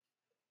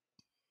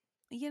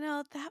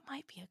That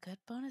might be a good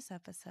bonus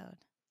episode.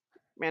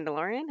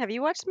 Mandalorian? Have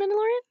you watched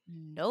Mandalorian?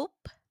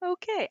 Nope.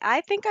 Okay,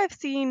 I think I've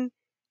seen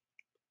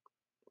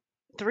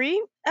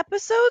 3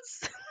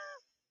 episodes.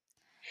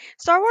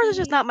 Star Wars is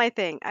just See, not my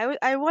thing.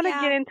 I want to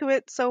get yeah. into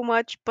it so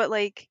much, but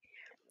like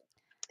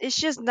it's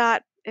just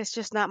not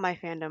my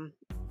fandom.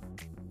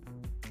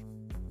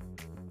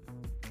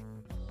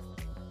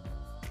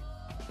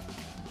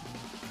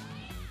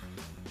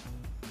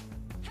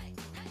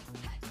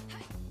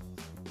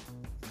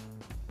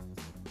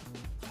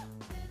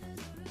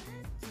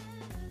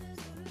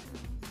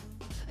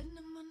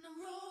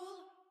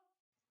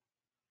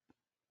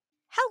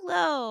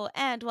 Hello,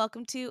 and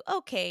welcome to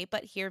Okay,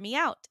 But Hear Me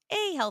Out,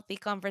 a healthy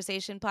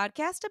conversation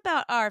podcast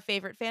about our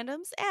favorite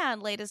fandoms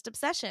and latest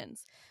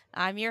obsessions.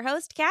 I'm your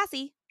host,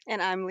 Cassie.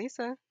 And I'm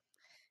Lisa.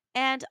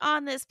 And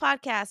on this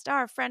podcast,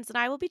 our friends and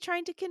I will be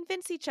trying to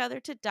convince each other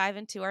to dive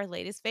into our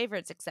latest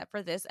favorites, except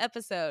for this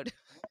episode.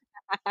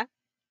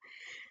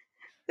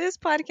 This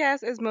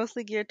podcast is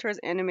mostly geared towards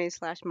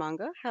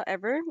anime/manga.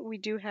 However, we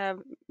do have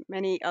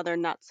many other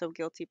not so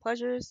guilty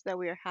pleasures that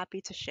we are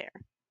happy to share.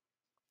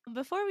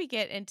 Before we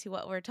get into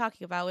what we're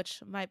talking about,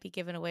 which might be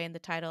given away in the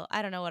title,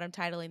 I don't know what I'm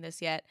titling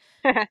this yet,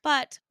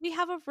 but we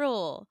have a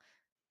rule.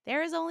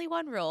 There is only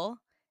one rule,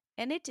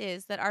 and it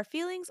is that our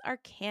feelings are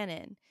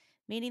canon,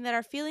 meaning that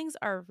our feelings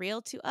are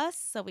real to us,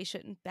 so we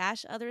shouldn't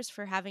bash others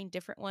for having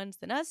different ones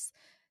than us.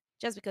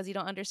 Just because you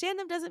don't understand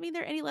them doesn't mean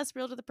they're any less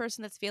real to the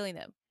person that's feeling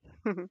them.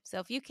 So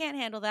if you can't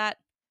handle that,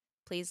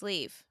 please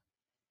leave.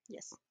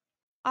 Yes.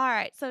 All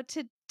right, so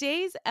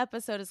today's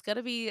episode is going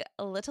to be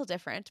a little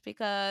different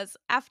because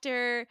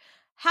after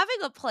having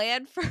a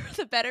plan for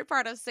the better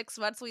part of 6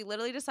 months, we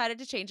literally decided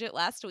to change it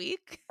last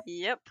week.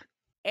 Yep.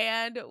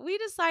 And we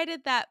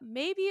decided that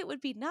maybe it would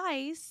be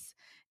nice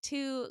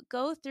to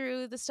go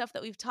through the stuff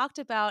that we've talked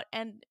about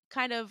and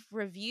kind of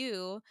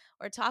review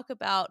or talk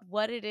about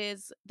what it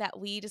is that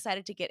we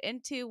decided to get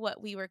into,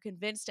 what we were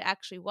convinced to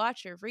actually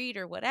watch or read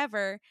or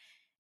whatever,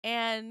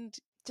 and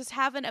just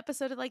have an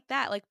episode like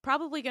that. Like,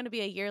 probably going to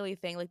be a yearly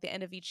thing. Like, the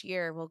end of each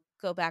year, we'll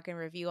go back and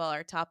review all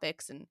our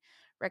topics and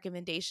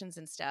recommendations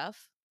and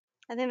stuff.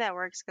 I think that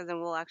works because then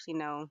we'll actually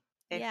know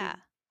if we Yeah.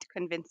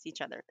 convinced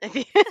each other.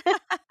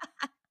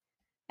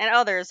 And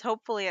others,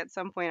 hopefully at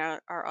some point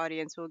our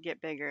audience will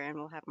get bigger and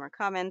we'll have more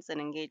comments and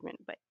engagement.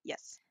 But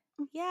yes.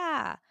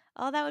 Yeah.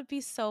 Oh, that would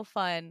be so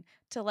fun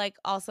to like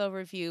also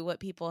review what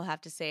people have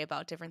to say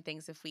about different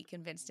things if we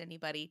convinced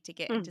anybody to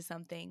get Hmm. into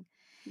something.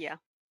 Yeah.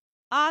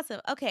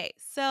 Awesome. Okay.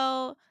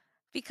 So,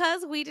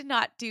 because we did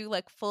not do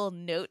like full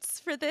notes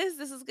for this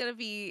is going to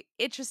be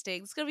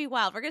interesting. It's going to be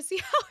wild. We're going to see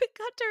how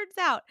it turns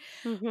out.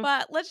 Hmm.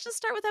 But let's just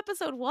start with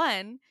episode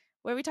 1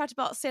 where we talked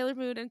about Sailor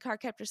Moon and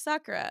Cardcaptor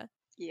Sakura.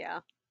 Yeah.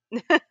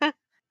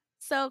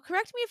 So,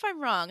 correct me if I'm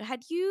wrong.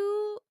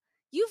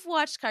 You've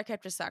watched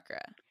Cardcaptor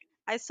Sakura?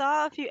 I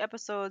saw a few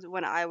episodes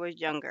when I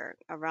was younger,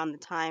 around the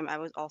time I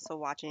was also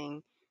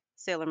watching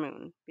Sailor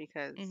Moon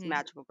because Mhm.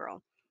 Magical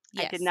Girl.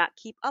 I did Yes. not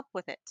keep up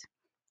with it.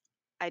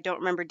 I don't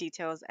remember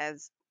details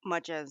as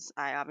much as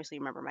I obviously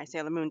remember my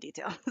Sailor Moon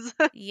details.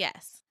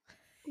 Yes.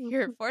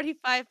 You're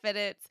 45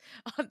 minutes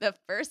on the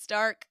first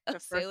arc of The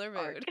first Sailor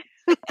arc.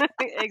 Moon.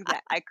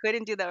 Exact. I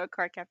couldn't do that with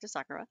Cardcaptor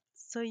Sakura.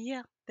 So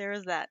yeah, there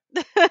is that.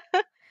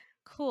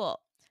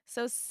 Cool.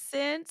 So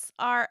since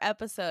our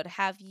episode,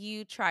 have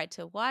you tried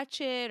to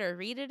watch it or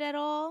read it at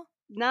all?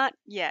 Not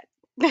yet.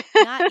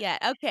 Not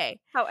yet. Okay.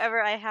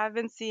 However, I have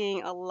been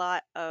seeing a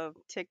lot of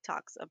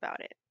TikToks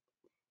about it.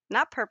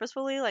 Not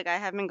purposefully, like I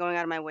haven't been going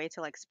out of my way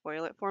to like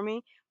spoil it for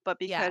me, but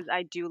Yeah. because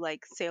I do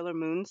like Sailor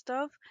Moon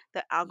stuff,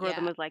 the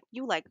algorithm Yeah. is like,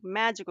 you like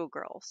Magical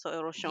Girl, so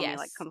it'll show me like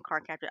Yes. some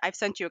card character. I've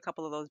sent you a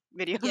couple of those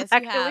videos Yes, you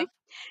actually, have.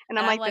 and I'm And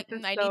I'm like,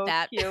 this like, is I need so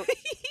that. cute.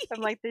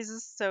 I'm like, this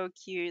is so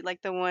cute.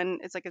 Like the one,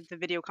 it's like the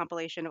video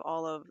compilation of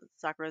all of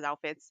Sakura's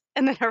outfits,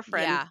 and then her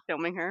friend Yeah.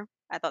 filming her.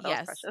 I thought that was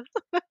Yes.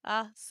 precious.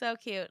 Ah, so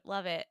cute.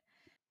 Love it.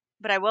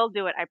 But I will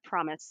do it, I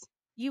promise.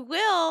 You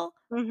will.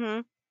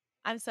 Mhm.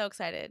 I'm so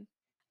excited.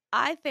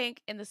 I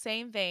think, in the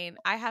same vein,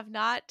 I have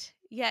not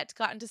yet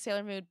gotten to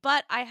Sailor Moon,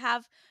 but I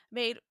have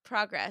made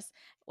progress.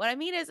 What I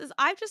mean is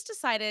I've just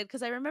decided,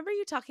 because I remember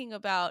you talking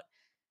about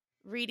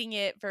reading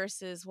it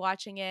versus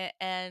watching it,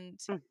 and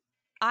Mm.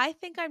 I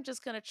think I'm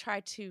just going to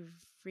try to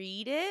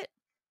read it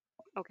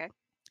Okay.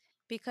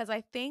 because I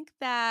think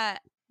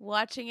that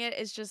watching it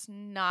is just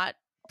not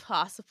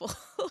possible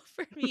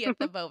for me at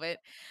the moment.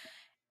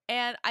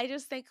 And I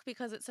just think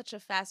because it's such a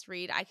fast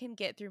read, I can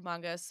get through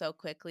manga so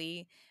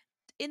quickly.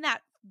 In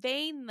that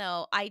vein,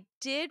 though, I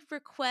did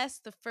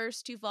request the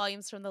first 2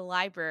 volumes from the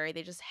library.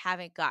 They just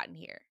haven't gotten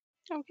here.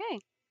 Okay.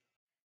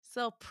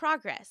 So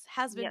progress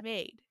has been Yes.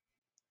 made.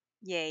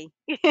 Yay.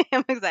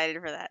 I'm excited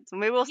for that. So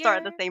maybe we'll start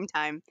at the You're, same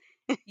time.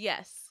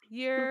 yes,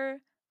 you're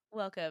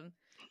welcome.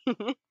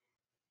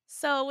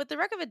 So, with the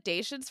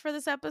recommendations for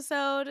this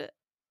episode,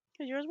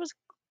 Because yours was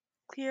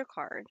Clear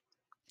Card,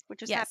 which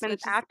just yes, happened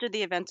after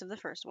the events of the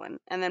first one.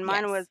 And then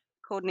mine was yes,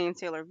 Codename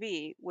Sailor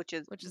V, which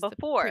is which is the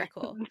before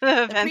prequel. the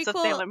The events of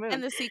prequel Sailor Moon.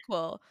 and the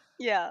sequel.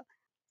 Yeah.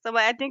 So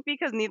but I think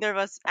because neither of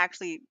us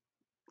actually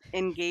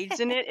engaged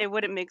in it, it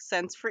wouldn't make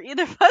sense for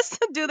either of us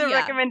to do the Yeah.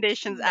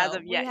 recommendations as No,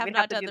 of we yet. have We'd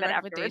have not to done do the that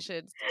afterwards.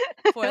 recommendations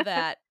for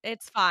that.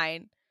 It's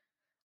fine.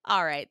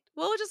 All right.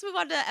 Well, we'll just move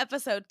on to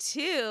episode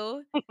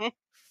 2,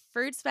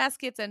 Fruits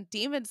Baskets and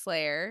Demon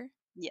Slayer.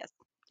 Yes.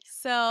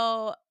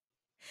 So,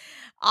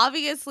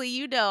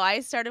 obviously, I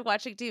started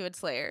watching Demon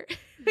Slayer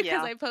because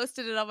Yeah. I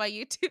posted it on my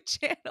YouTube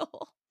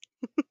channel.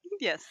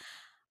 Yes.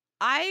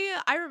 I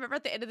remember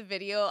at the end of the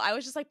video, I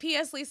was just like,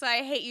 "P.S. Lisa,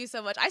 I hate you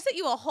so much." I sent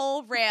you a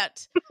whole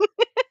rant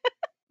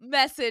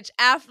message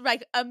after,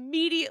 like,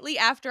 immediately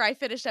after I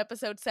finished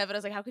episode 7. I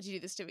was like, "How could you do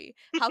this to me?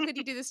 How could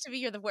you do this to me?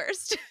 You're the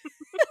worst."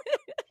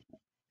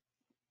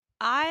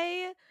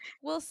 I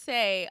will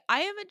say I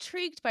am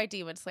intrigued by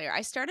Demon Slayer.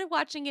 I started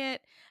watching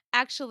it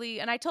actually,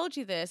 and I told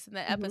you this in the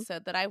Mhm.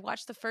 episode that I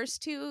watched the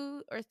first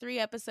 2 or 3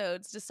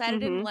 episodes, decided I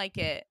didn't Mhm. like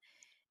it,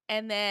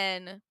 and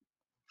then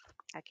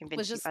I was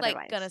convinced you just like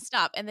gonna otherwise.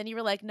 stop. And then you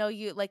were like, "No,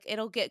 you like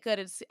it'll get good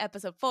in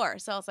episode 4."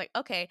 So I was like,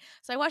 "Okay."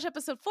 So I watched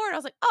episode 4 and I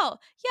was like, "Oh,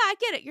 yeah, I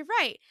get it. You're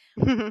right."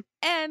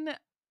 And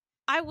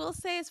I will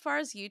say, as far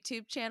as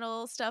YouTube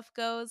channel stuff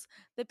goes,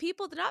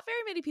 not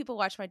very many people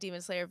watch my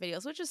Demon Slayer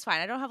videos, which is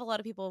fine. I don't have a lot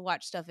of people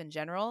watch stuff in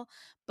general,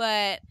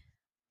 but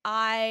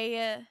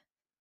I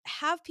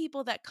have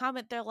people that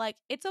comment. They're like,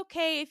 it's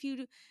okay if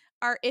you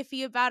are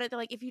iffy about it. They're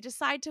like, if you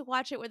decide to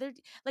watch it, where they're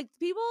like,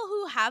 people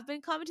who have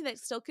been commenting that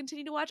still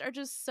continue to watch are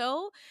just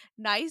so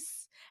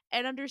nice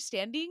and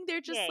understanding. They're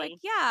just like, Yay.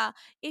 yeah,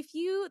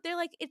 they're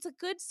like, it's a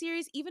good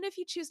series, even if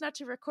you choose not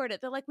to record it.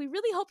 They're like, we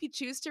really hope you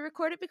choose to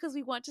record it because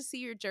we want to see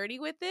your journey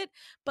with it.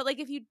 But like,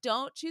 if you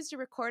don't choose to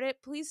record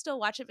it, please still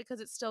watch it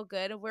because it's still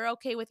good. And we're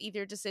okay with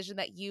either decision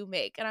that you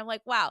make. And I'm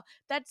like, wow,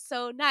 that's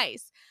so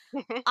nice.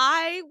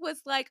 I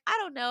was like, I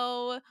don't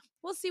know.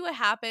 We'll see what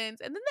happens.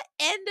 And then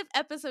the end of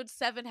episode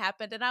 7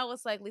 happened, and I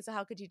was like, Lisa,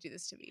 how could you do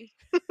this to me?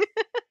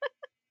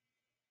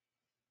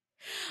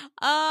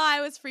 Oh, I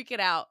was freaking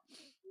out.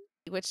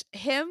 Which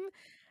him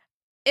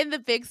in the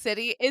big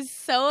city is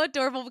so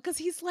adorable because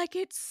he's like,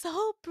 it's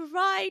so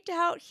bright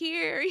out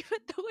here, even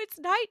though it's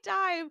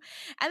nighttime.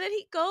 And then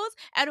he goes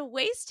and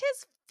wastes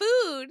his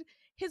food,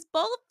 his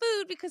bowl of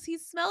food, because he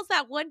smells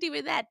that one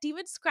demon. That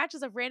demon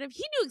scratches a random.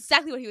 He knew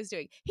exactly what he was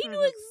doing. He knew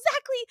Mhm.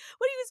 exactly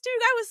what he was doing.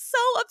 I was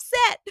so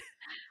upset.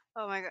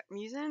 Oh my god,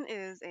 Muzan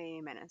is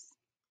a menace.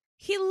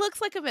 He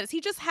looks like a menace.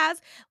 He just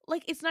has,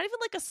 like, it's not even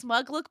like a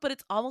smug look, but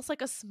it's almost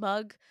like a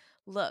smug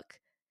look.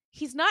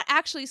 He's not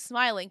actually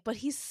smiling, but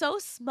he's so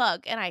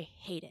smug, and I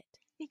hate it.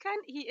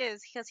 He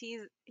is because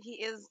he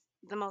is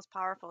the most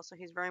powerful, so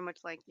he's very much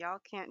like y'all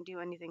can't do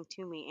anything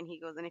to me. And he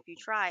goes, and if you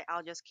try,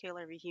 I'll just kill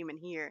every human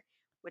here,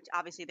 which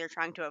obviously they're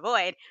trying to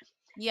avoid.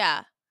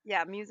 Yeah.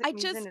 Yeah, Muzan I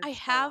is a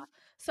have lot.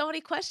 so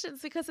many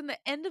questions because in the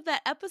end of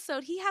that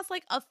episode, he has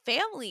like a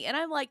family. And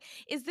I'm like,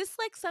 is this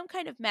like some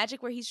kind of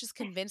magic where he's just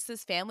convinced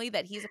his family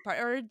that he's a part,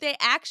 or are they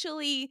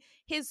actually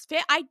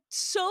I'm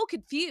so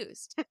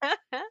confused.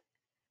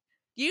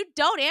 You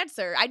don't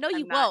answer. I know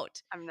you I'm not.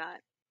 won't. I'm not.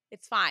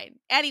 It's fine.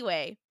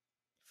 Anyway,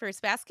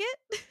 first basket.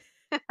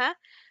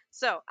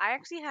 So I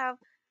actually have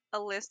a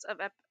list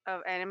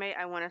of anime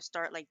I want to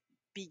start like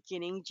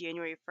beginning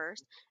January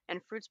 1st,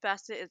 and Fruits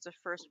Basket is the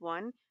first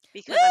one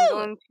because I'm Woo!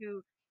 going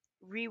to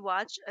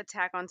rewatch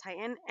Attack on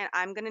Titan, and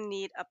I'm gonna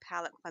need a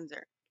palate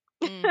cleanser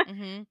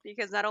Mm-hmm.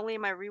 because not only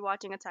am I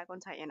rewatching Attack on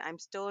Titan, I'm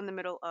still in the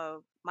middle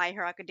of My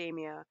Hero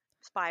Academia,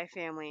 Spy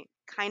Family,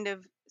 kind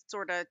of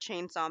sort of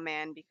Chainsaw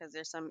Man because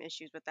there's some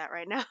issues with that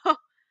right now.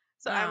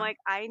 So I'm Uh, like,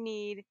 I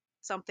need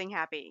something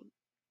happy.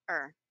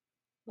 Er,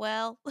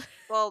 well,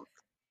 well,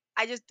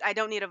 I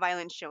don't need a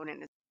violent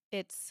shonen.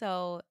 it's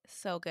so,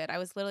 so good. I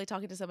was literally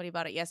talking to somebody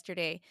about it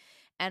yesterday,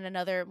 and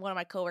another one of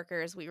my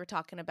coworkers, we were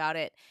talking about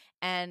it,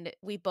 and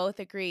we both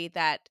agree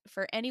that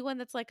for anyone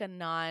that's like a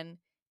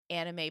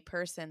non-anime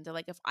person, they're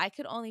like, if I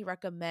could only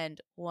recommend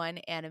one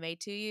anime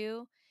to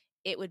you,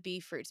 it would be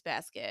Fruits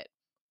Basket.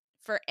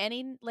 For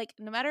any, like,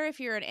 no matter if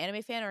you're an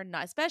anime fan or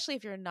not, especially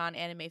if you're a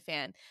non-anime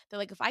fan, they're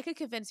like, if I could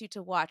convince you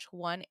to watch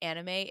one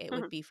anime, it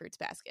would be Fruits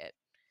Basket.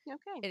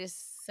 Okay. It is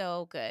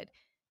so good.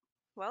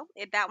 Well,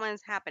 that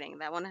one's happening.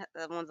 That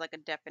one's like a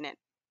definite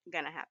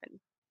gonna happen.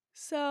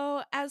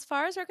 So, as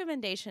far as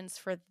recommendations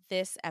for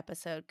this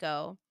episode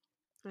go,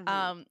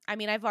 Mhm. I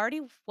mean, I've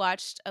already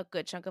watched a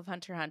good chunk of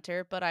Hunter x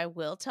Hunter, but I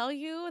will tell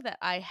you that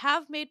I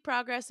have made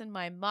progress in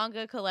my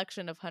manga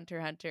collection of Hunter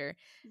x Hunter,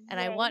 and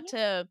Yay. I want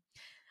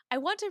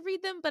to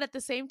read them, but at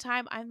the same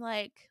time, I'm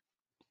like,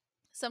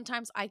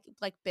 sometimes I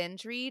like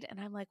binge read, and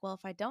I'm like, well,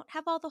 if I don't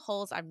have all the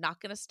holes, I'm not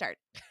gonna start.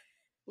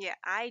 Yeah,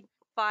 I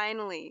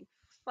finally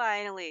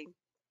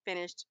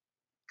finished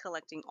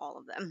collecting all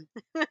of them.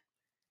 It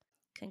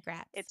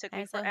Congrats! took me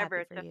I'm so happy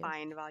forever for to you.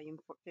 find volume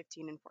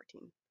 15 and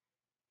 14.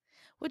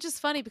 Which is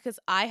funny because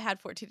I had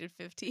 14 and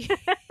 15.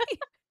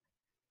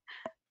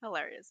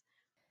 Hilarious.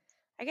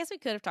 I guess we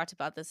could have talked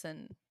about this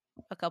in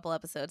a couple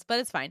episodes, but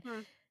it's fine.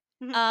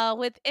 Hmm.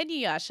 With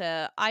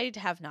Inuyasha, I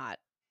have not.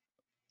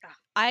 Ah,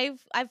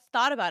 I've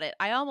thought about it.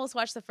 I almost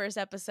watched the first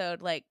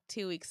episode like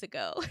 2 weeks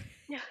ago.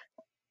 yeah,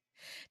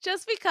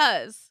 Just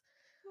because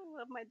I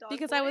love my dog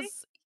because I boy.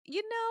 was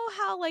you know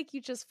how like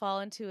you just fall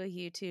into a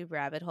YouTube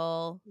rabbit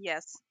hole?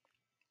 Yes.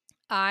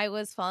 I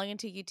was falling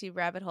into a YouTube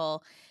rabbit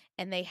hole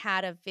and they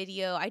had a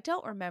video. I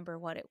don't remember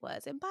what it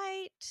was.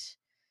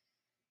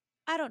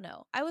 I don't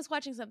know. I was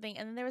watching something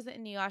and then there was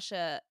an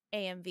Inuyasha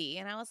AMV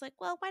and I was like,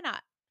 well, why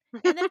not?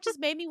 And then it just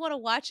made me want to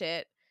watch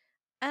it.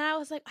 And I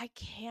was like, I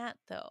can't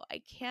though.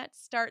 I can't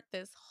start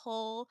this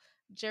whole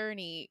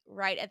journey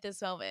right at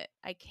this moment.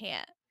 I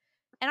can't.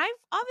 And I've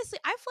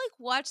like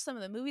watched some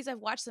of the movies, I've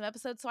watched some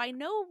episodes, so I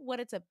know what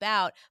it's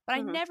about, but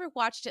I Hmm. never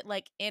watched it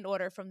like in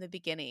order from the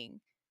beginning.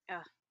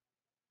 Ugh.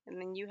 And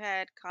then you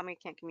had Kami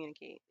Can't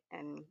Communicate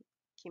and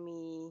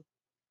Kimi.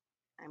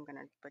 I'm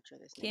gonna butcher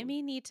this name.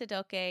 Kimi ni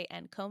Todoke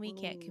and Komi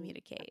Kimi can't ni.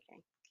 communicate.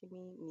 Okay.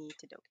 Kimi ni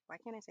Todoke. Why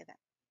can't I say that?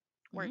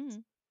 Words.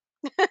 Mm.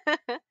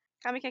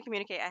 Kami Can't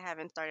Communicate. I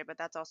haven't started, but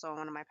that's also on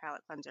one of my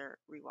palette cleanser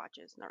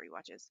rewatches. Not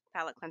rewatches.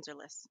 Palette cleanser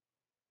lists.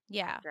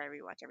 Yeah. After I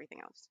rewatch everything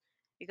else,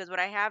 because what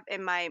I have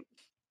in my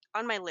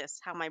on my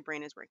list, how my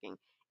brain is working,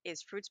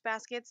 is Fruits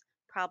Baskets,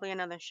 probably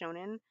another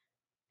shonen,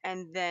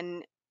 and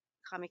then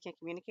Kami Can't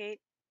Communicate,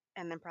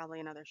 and then probably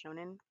another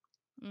shonen.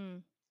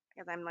 Mm.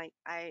 Because I'm like,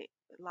 I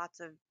lots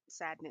of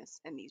sadness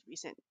in these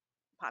recent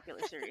popular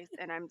series,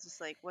 and I'm just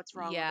like, what's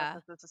wrong with us Yeah.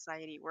 as a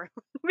society where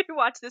we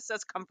watch this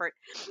as comfort?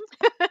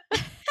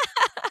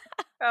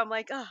 I'm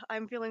like, oh,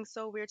 I'm feeling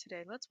so weird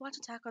today. Let's watch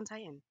Attack on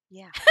Titan.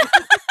 Yeah,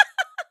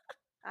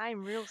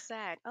 I'm real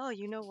sad. Oh,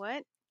 you know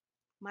what?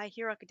 My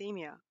Hero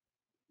Academia,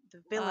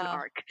 the villain uh,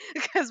 arc,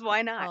 because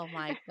why not? oh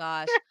my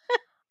gosh.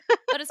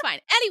 But it's fine.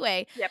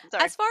 Anyway, Yep,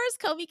 sorry. as far as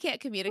Komi can't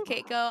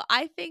communicate go,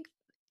 I think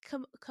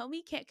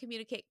Komi can't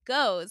communicate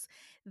goes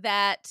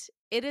that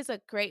it is a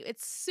great,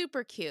 it's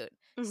super cute,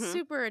 Hmm.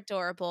 super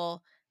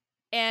adorable,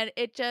 and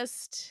it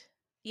just,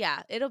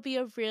 yeah, it'll be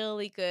a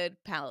really good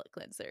palette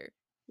cleanser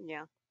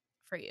Yeah.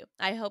 for you.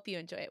 I hope you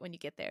enjoy it when you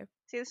get there.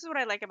 See, this is what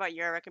I like about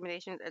your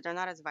recommendations, is they're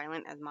not as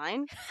violent as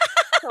mine.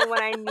 So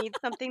when I need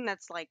something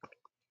that's like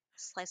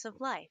slice of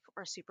life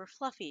or super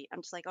fluffy,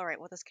 I'm just like, all right,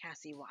 what is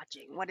Cassie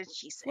watching? What did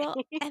she say? Well,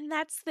 and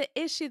that's the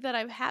issue that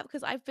I've had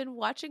because I've been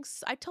watching,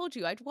 I told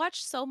you, I'd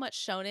watched so much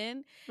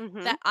shonen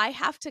Hmm. that I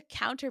have to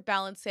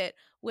counterbalance it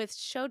with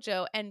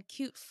shojo and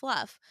cute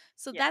fluff.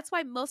 So Yeah. that's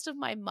why most of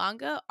my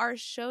manga are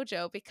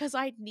shojo because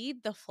I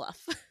need the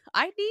fluff.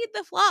 I need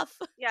the fluff.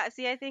 Yeah,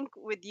 see, I think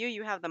with you,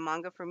 you have the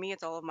manga. For me,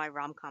 it's all of my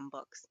rom-com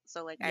books.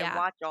 So like I Yeah.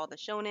 watch all the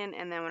shonen,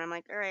 and then when I'm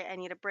like, all right, I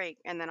need a break,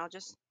 and then I'll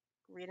just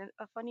read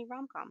a funny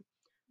rom-com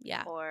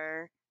Yeah.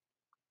 or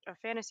a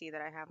fantasy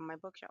that I have on my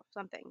bookshelf,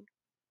 something.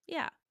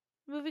 Yeah.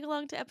 Moving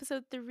along to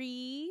episode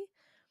 3,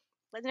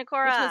 Legend of which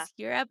Korra, was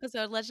your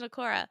episode, Legend of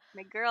Korra.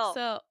 my girl.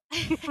 So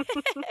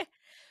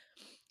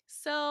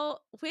So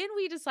when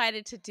we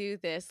decided to do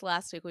this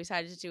last week, we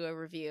decided to do a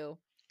review.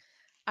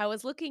 I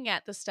was looking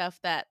at the stuff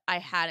that I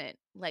hadn't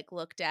like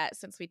looked at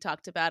since we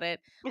talked about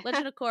it.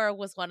 Legend of Korra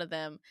was one of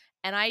them,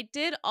 and I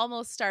did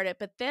almost start it,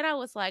 but then I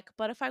was like,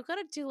 but if I'm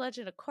gonna do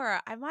Legend of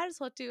Korra, I might as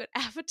well do an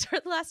Avatar: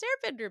 The Last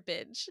Airbender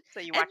binge, So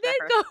you and watch then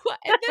that first.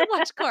 and then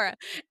watch Korra.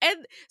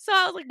 And so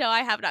I was like, no, I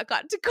have not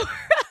gotten to Korra.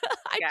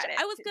 Got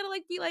I it. was gonna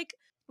like be like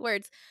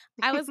words.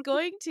 I was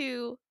going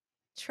to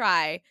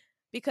try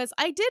because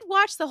I did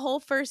watch the whole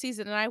first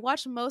season and I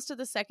watched most of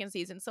the second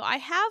season, so I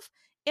have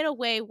in a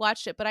way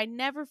watched it, but I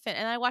never finished.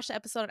 And I watched the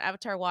episode on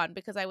Avatar 1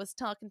 because I was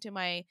talking to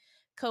my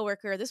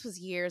coworker. This was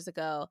years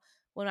ago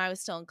when I was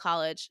still in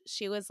college.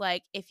 She was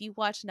like, if you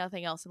watch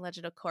nothing else in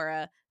Legend of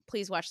Korra,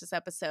 please watch this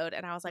episode.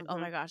 And I was like, oh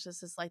Hmm. my gosh,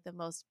 this is like the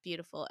most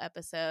beautiful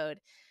episode.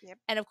 Yep.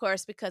 And of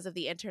course, because of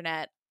the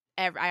internet,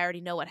 I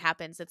already know what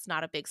happens. It's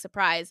not a big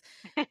surprise.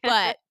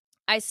 But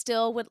I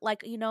still would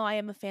like, I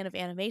am a fan of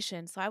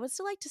animation. So I would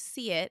still like to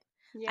see it.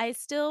 Yeah.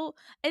 It's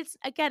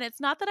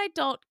not that I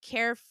don't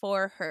care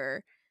for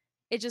her.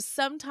 It just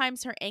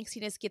sometimes her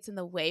angstiness gets in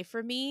the way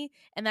for me,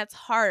 and that's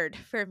hard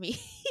for me.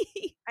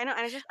 I know,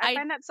 and I I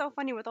find that so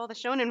funny with all the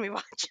shonen we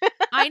watch.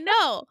 I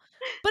know,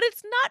 but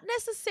it's not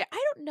necessary.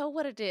 I don't know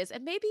what it is,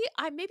 and maybe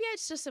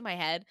it's just in my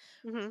head.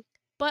 Hmm.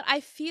 But I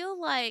feel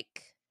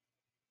like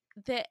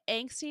the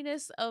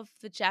angstiness of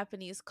the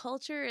Japanese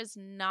culture is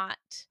not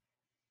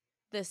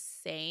the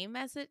same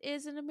as it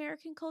is in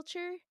American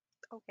culture.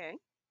 Okay.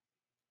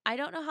 I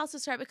don't know how else to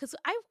start because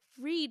I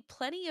read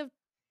plenty of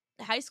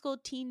high school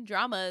teen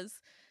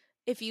dramas,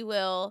 if you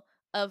will,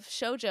 of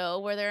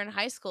shojo where they're in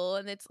high school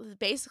and it's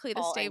basically the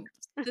All same.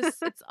 angst.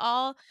 It's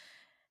all,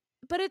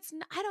 but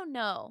I don't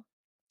know.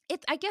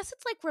 I guess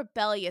it's like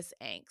rebellious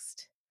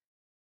angst.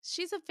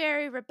 She's a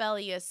very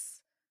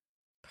rebellious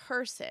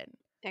person,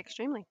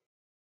 Extremely.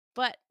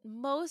 but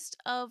most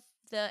of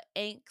the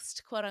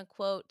angst, quote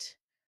unquote,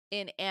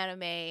 in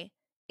anime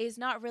is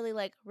not really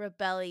like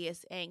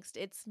rebellious angst.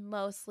 It's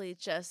mostly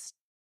just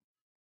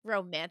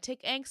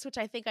romantic angst, which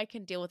I think I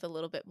can deal with a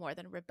little bit more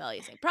than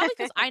rebellious angst. Probably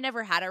because I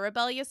never had a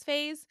rebellious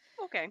phase.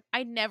 Okay.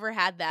 I never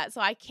had that.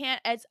 So I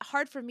can't, it's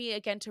hard for me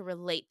again to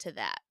relate to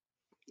that.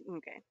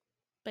 Okay.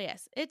 But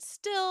yes, it's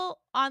still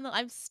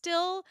I'm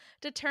still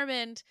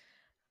determined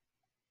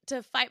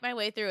to fight my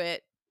way through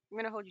it. I'm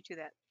gonna hold you to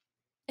that.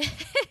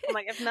 I'm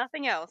like, if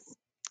nothing else,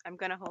 I'm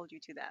gonna hold you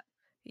to that.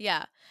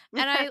 Yeah.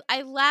 And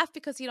I laugh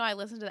because, I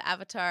listen to the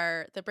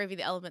Avatar, the Braving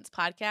the Elements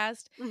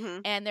podcast,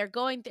 Mhm. and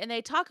and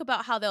they talk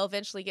about how they'll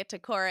eventually get to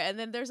Korra. And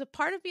then there's a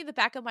part of me in the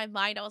back of my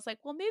mind, I was like,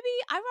 well, maybe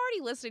I'm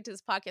already listening to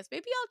this podcast.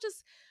 Maybe I'll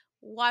just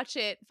watch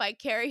it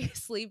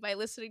vicariously by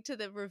listening to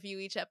them review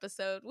each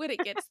episode when it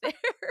gets there.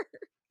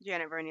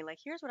 Janet Verney, like,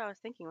 here's what I was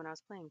thinking when I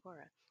was playing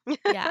Korra.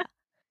 Yeah.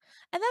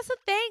 And that's the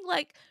thing.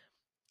 Like,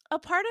 a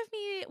part of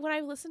me, when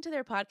I listen to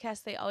their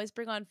podcast, they always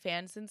bring on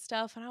fans and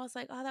stuff, and I was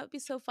like, "Oh, that would be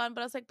so fun."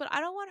 But I was like, "But I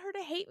don't want her to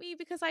hate me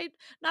because I'm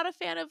not a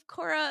fan of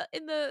Korra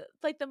in the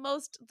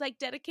most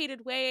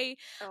dedicated way."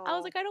 I was Oh.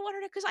 like, "I don't want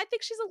her to, because I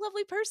think she's a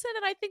lovely person,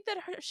 and I think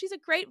that she's a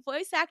great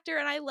voice actor,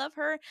 and I love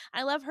her.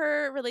 I love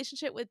her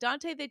relationship with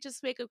Dante. They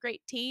just make a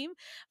great team."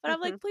 But I'm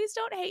Mhm. like, "Please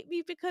don't hate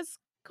me because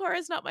Korra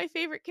is not my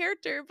favorite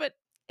character." But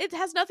it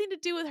has nothing to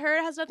do with her.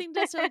 It has nothing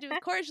necessarily to do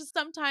with Korra. It's just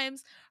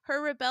sometimes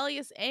her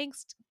rebellious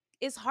angst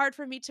is hard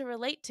for me to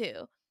relate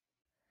to.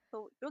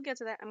 But we'll get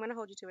to that. I'm gonna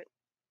hold you to it.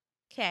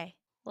 Okay.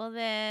 Well,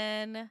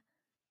 then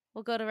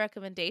we'll go to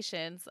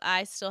recommendations.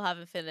 I still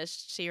haven't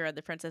finished She-Ra and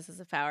the Princesses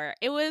of Power.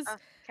 It was,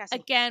 Cassie.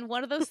 again,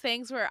 one of those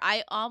things where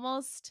I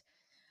almost,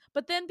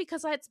 but then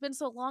because it's been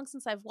so long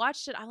since I've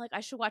watched it, I'm like,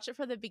 I should watch it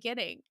from the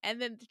beginning. And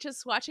then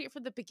just watching it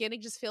from the beginning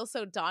just feels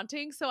so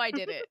daunting. So I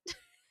did it.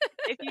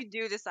 If you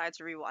do decide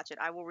to rewatch it,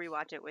 I will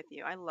rewatch it with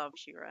you. I love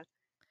Shira.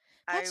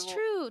 I That's will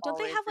true. Don't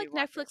they always have like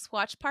rewatch it. Netflix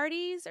watch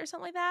parties or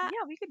something like that?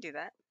 Yeah, we could do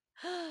that.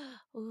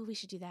 Ooh, we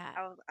should do that.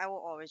 I will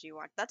always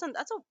rewatch. That's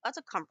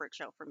a comfort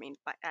show for me.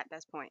 But at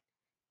this point,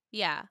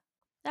 Yeah.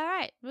 All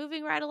right.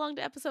 Moving right along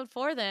to episode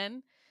 4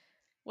 then,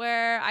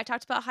 where I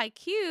talked about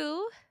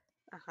Haikyuu.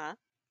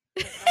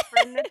 with our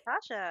friend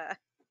Natasha.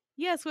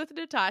 Yes, with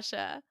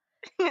Natasha.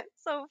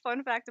 So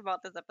fun fact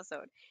about this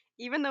episode: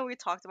 even though we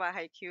talked about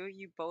Haikyuu,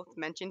 you both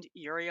mentioned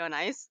Yuri on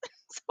Ice,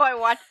 so I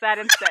watched that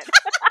instead.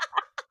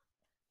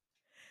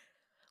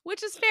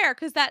 Which is fair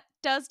because that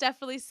does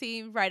definitely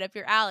seem right up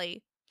your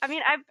alley. I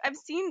mean, I've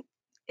seen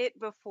it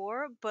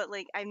before, but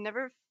like I've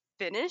never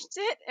finished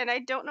it, and I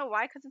don't know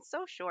why because it's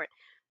so short.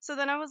 So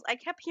then I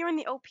kept hearing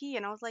the OP,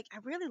 and I was like, I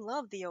really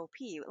love the OP.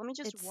 Let me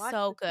just It's watch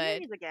so the good.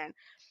 series again. And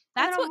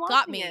then That's I'm what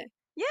got watching it.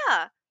 me.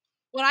 Yeah.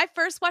 When I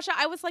first watched it,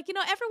 I was like,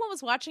 everyone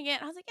was watching it.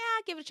 And I was like,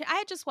 yeah, give it a chance. I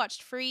had just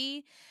watched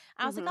Free.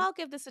 And I was like, Mhm. I'll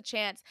give this a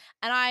chance.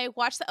 And I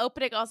watched the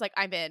opening. I was like,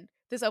 I'm in.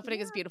 This opening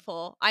is Yeah.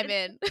 beautiful. I'm It's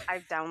in.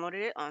 I've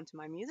downloaded it onto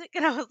my music,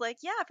 and I was like,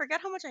 yeah, I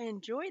forgot how much I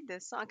enjoyed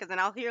this song. Because then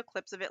I'll hear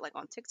clips of it like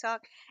on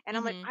TikTok, and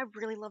I'm like, Hmm. I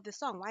really love this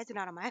song. Why is it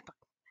not on my iPod? But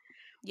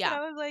Yeah.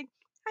 I was like,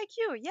 hi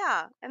Q,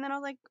 yeah. And then I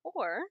was like,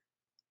 or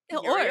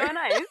Yuri Or, on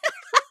Ice,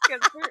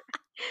 because we're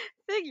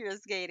figure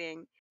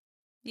skating.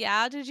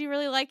 yeah, did you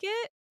really like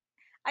it?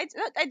 I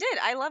did.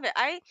 I love it.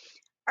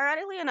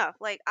 Ironically enough,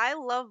 like I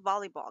love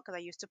volleyball because I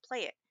used to play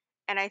it,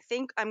 and I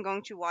think I'm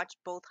going to watch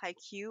both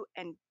Haikyuu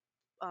and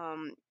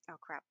oh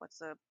crap, what's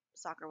the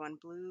soccer one?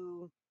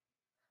 Blue.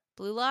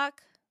 Blue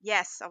Lock?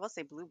 Yes, I will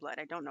say Blue Blood.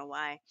 I don't know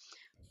why,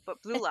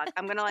 but Blue Lock.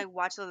 I'm gonna like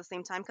watch those at the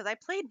same time because I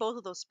played both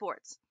of those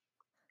sports.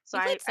 So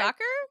You played I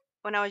soccer?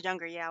 when I was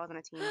younger, yeah, I was on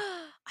a team.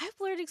 I'm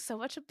learning so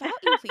much about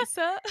you,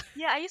 Lisa.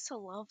 Yeah, I used to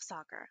love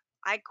soccer.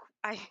 I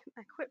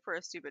quit for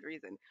a stupid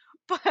reason,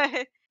 but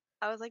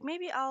I was like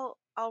maybe I'll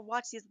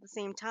watch these at the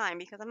same time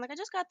because I'm like I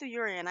just got through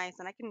Yuri on Ice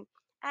and I can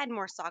add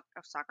more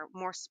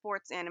more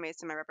sports animes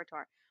to my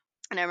repertoire.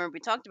 And I remember we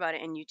talked about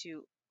it and you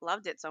two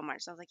loved it so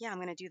much. So I was like, yeah, I'm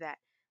gonna do that.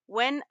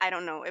 When I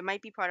don't know, it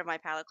might be part of my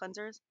palate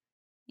cleansers,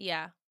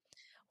 Yeah.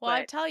 Well,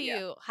 I but tell yeah,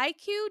 you,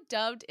 Haikyuu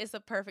dubbed is a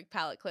perfect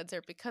palate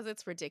cleanser because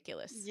it's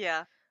ridiculous.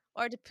 yeah.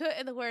 Or to put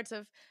in the words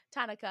of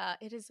Tanaka,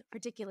 it is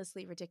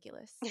ridiculously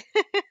ridiculous.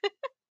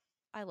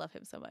 I love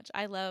him so much.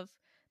 I love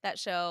that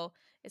show,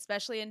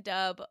 especially in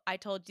dub. I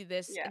told you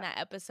this in Yeah. that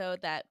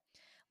episode that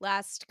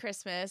last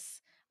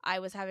Christmas I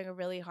was having a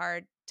really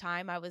hard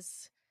time. I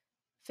was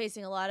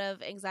facing a lot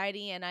of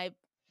anxiety and I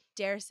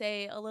dare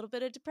say a little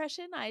bit of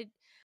depression.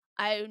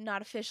 I'm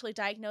not officially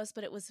diagnosed,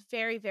 but it was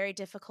very, very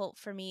difficult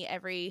for me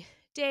every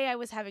day. I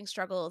was having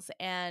struggles,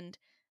 and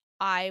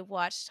I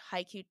watched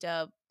Haikyuu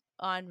dub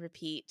on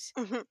repeat,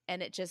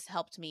 and it just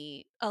helped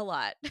me a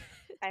lot.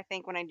 I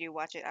think when I do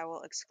watch it, I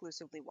will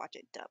exclusively watch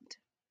it dubbed.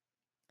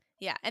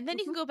 Yeah, and then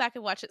you Mhm. can go back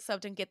and watch it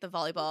subbed and get the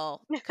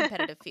volleyball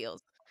competitive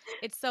feels.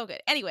 It's so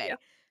good. Yeah. Anyway,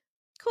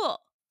 cool.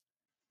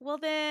 Well,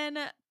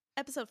 then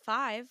episode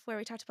 5, where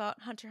we talked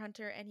about Hunter x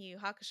Hunter and Yu Yu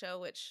Hakusho,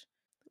 which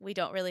we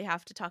don't really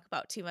have to talk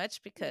about too much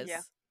Yeah.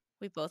 because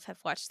we both have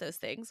watched those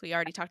things. We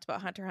already talked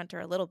about Hunter x Hunter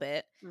a little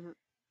bit. hmm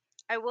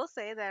I will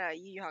say that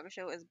Yu Yu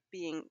Hakusho is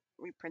being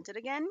reprinted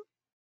again.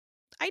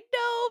 I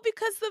know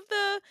because of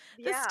the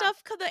Yeah.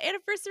 stuff, the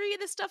anniversary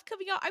and the stuff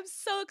coming out. I'm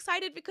so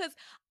excited because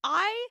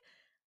I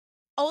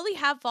only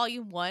have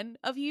volume 1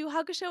 of Yu Yu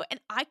Hakusho and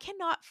I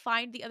cannot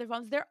find the other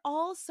volumes. They're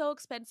all so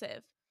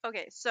expensive.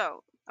 Okay,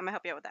 so I'm gonna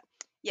help you out with that.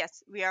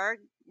 Yes, we are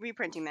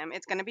reprinting them.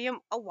 It's gonna be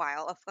a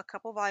while. A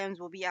couple volumes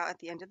will be out at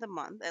the end of the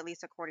month, at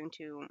least according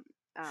to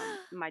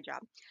my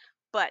job.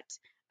 But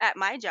at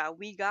my job,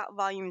 we got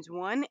volumes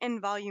 1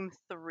 and volume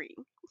 3.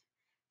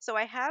 So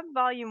I have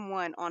volume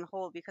 1 on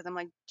hold because I'm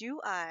like, do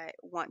I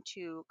want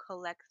to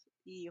collect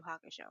Yu Yu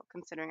Hakusho,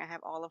 considering I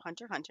have all of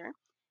Hunter x Hunter.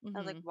 I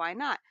was like, Mm-hmm. why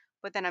not?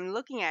 But then I'm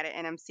looking at it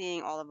and I'm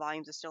seeing all the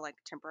volumes are still like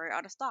temporary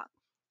out of stock.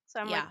 So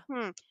I'm like,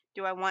 Yeah.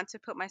 do I want to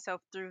put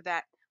myself through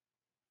that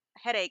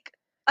headache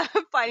of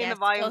finding the Yes,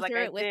 volumes go like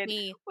through I it with did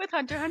me. with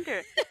Hunter x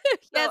Hunter?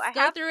 So Yes, I go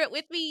have, through it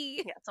with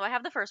me. yeah, so I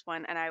have the first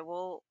one and I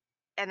will,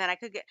 and then I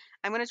could get,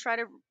 I'm going to try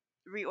to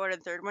reorder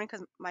the third one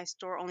because my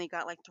store only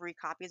got like 3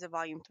 copies of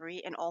volume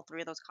 3 and all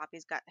 3 of those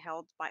copies got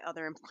held by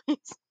other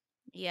employees.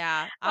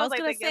 Yeah. I I was was like,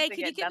 gonna they guess say, they can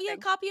you get get me a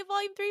nothing. copy of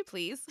Volume 3,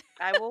 please?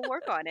 I will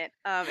work on it.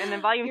 And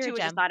then volume You're a 2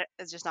 gem.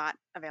 is just not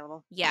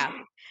available. Yeah.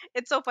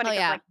 It's so funny Oh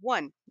because yeah. like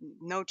 1,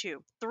 no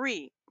 2,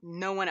 3,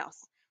 no one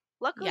else.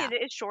 Luckily, Yeah.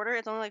 it's shorter.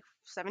 It's only like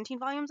 17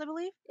 volumes, I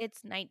believe. It's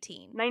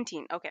 19.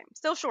 19. Okay,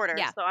 still shorter.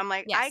 Yeah. So I'm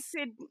like, Yes.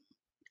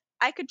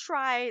 I could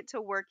try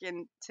to work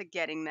into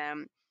getting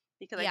them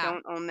because I Yeah.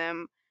 don't own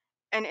them.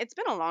 And it's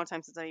been a long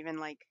time since I even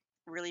like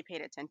really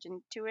paid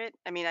attention to it.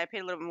 I mean, I paid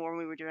a little bit more when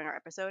we were doing our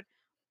episode,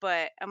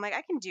 but I'm like,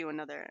 I can do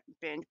another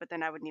binge, but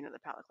then I would need another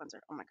palate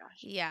cleanser. Oh my gosh.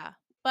 Yeah.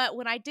 But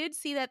when I did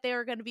see that they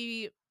were going to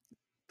be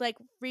like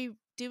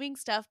redoing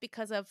stuff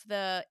because of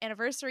the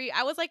anniversary,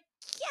 I was like,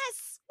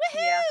 yes,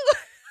 Yeah. woohoo!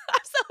 I'm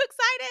so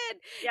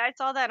excited. Yeah, I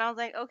saw that and I was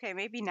like, okay,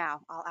 maybe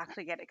now I'll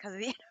actually get it because of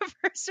the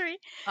anniversary.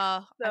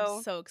 Oh, I'm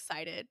So so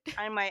excited.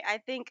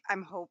 I think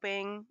I'm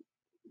hoping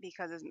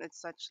because it's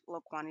such low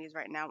quantities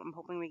right now. I'm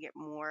hoping we get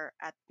more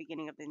at the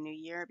beginning of the new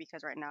year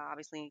because right now,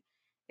 obviously,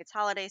 it's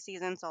holiday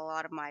season, so a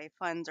lot of my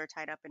funds are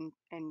tied up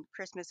in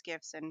Christmas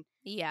gifts and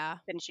Yeah.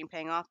 finishing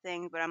paying off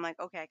things. But I'm like,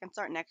 okay, I can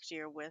start next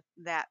year with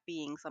that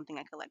being something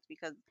I collect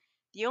because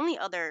the only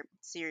other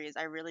series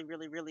I really,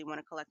 really, really want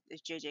to collect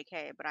is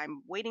JJK, but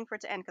I'm waiting for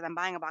it to end because I'm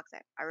buying a box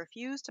set. I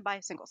refuse to buy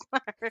singles. I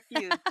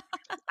refuse.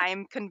 I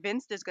am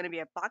convinced there's going to be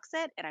a box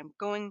set and I'm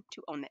going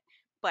to own it.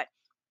 But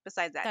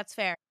besides that, That's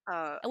fair.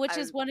 Which I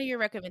is one of your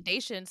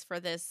recommendations for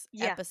this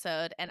yeah.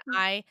 episode, and Mm.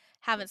 I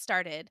haven't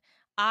started.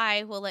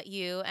 I will let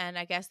you and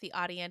I guess the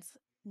audience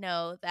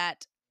know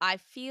that I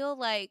feel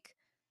like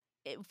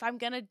if I'm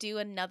gonna do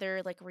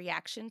another like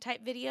reaction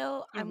type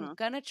video, I'm Mhm.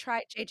 gonna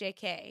try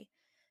JJK.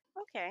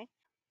 Okay.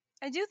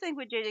 I do think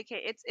with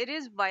JJK, it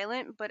is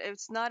violent, but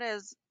it's not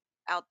as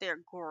out there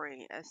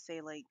gory as say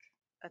like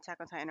Attack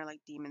on Titan or like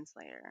Demon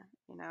Slayer.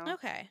 You know.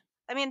 Okay.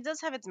 I mean, it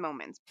does have its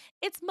moments.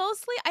 It's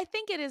mostly, I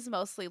think it is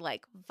mostly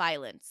like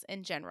violence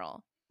in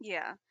general.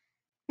 Yeah.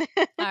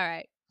 All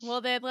right.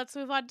 Well, then let's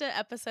move on to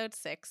episode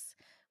 6,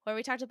 where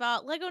we talked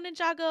about Lego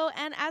Ninjago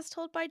and As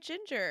Told by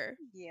Ginger.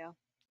 Yeah.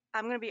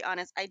 I'm gonna be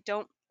honest. I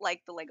don't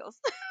like the Legos.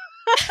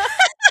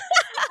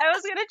 I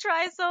was gonna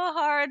try so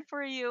hard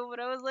for you, but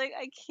I was like,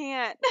 I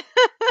can't.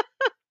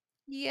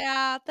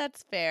 Yeah,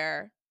 that's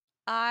fair.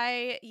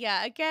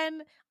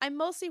 Again, I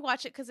mostly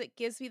watch it because it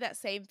gives me that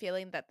same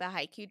feeling that the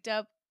Haikyuu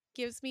dub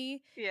gives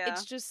me. Yeah.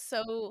 It's just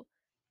so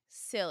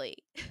silly.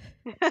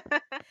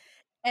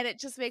 And it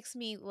just makes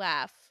me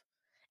laugh.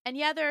 And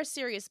yeah, there are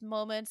serious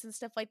moments and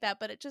stuff like that,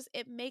 but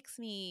it makes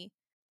me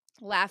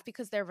laugh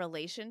because their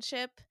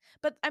relationship.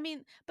 But I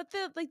mean, but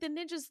the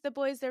ninjas, the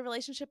boys, their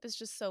relationship is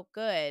just so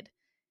good.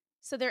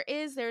 So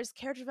there's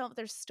character development,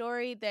 there's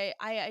story.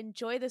 I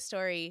enjoy the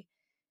story,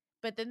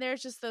 but then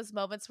there's just those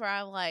moments where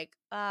I'm like,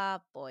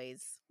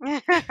 boys.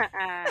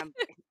 um,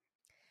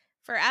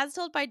 For As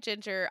Told by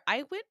Ginger,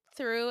 I went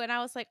through and I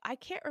was like, I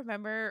can't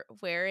remember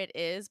where it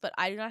is, but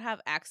I do not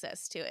have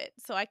access to it.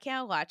 So I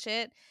can't watch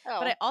it. But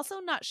oh. I also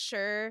not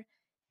sure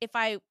if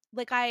I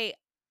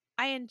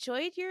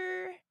enjoyed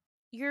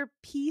your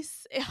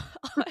piece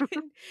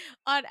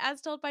on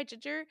As Told by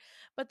Ginger,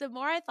 but the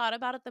more I thought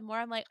about it, the more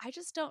I'm like, I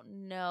just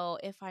don't know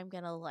if I'm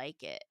gonna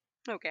like it.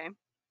 Okay.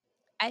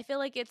 I feel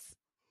like it's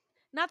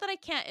not that I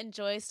can't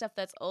enjoy stuff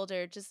that's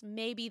older, just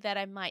maybe that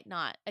I might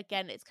not.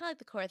 Again, it's kind of like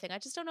the core thing. I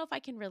just don't know if I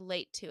can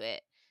relate to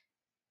it.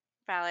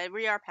 Valid.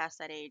 We are past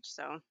that age,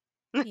 so.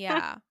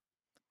 Yeah.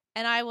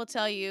 And I will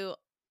tell you,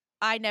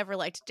 I never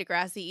liked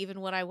Degrassi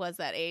even when I was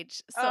that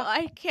age. So Oh,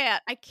 I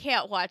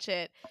can't watch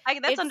it. that's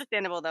It's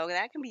understandable though.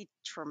 That can be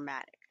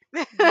traumatic.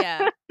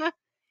 yeah.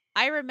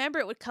 I remember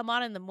it would come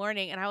on in the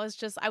morning and I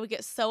would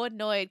get so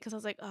annoyed because I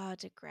was like, oh,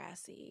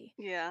 Degrassi.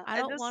 Yeah, I I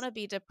don't want just to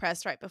be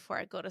depressed right before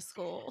I go to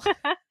school.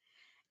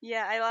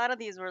 yeah, a lot of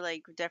these were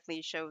like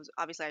definitely shows.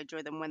 Obviously, I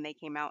enjoyed them when they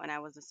came out, and I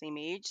was the same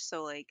age,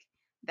 so like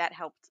that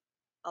helped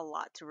a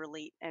lot to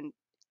relate and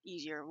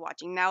easier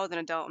watching. Now as an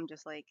adult, I'm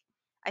just like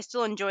I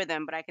still enjoy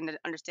them, but I can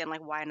understand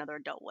like why another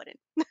adult wouldn't.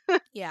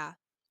 Yeah.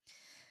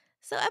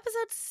 So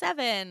episode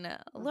 7,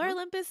 Lore Hmm.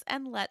 Olympus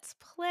and Let's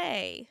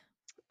Play.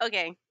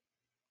 Okay,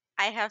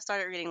 I have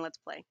started reading Let's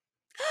Play.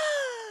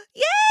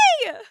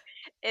 Yay!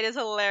 It is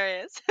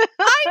hilarious.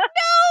 I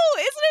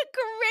know! Isn't it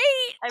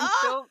great? I'm Oh!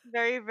 still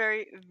very,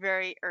 very,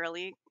 very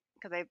early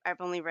because I've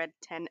only read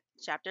 10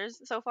 chapters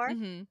so far.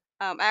 Mm-hmm.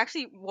 I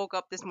actually woke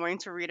up this morning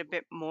to read a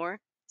bit more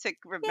to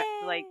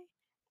like Yay!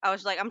 I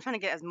was like I'm trying to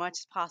get as much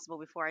as possible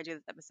before I do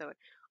this episode.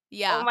 Oh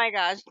Yeah. my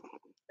gosh.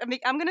 I mean,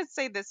 I'm gonna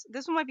say this.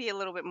 This one might be a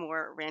little bit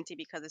more ranty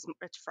because it's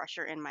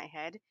fresher in my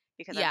head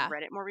because I've Yeah.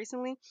 read it more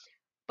recently.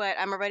 But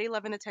I'm already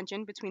loving the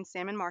tension between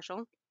Sam and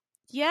Marshall.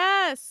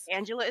 Yes.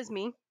 Angela is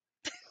me.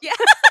 Yeah.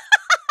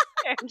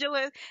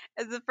 Angela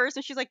is the first,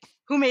 and she's like,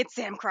 "Who made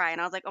Sam cry?"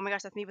 And I was like, "Oh my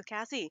gosh, that's me with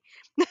Cassie.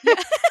 Yeah.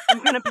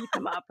 I'm gonna beat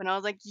them up." And I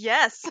was like,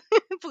 "Yes,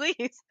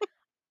 please."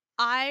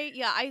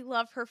 I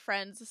love her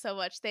friends so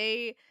much.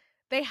 They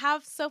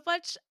have so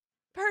much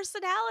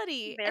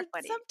personality. They're And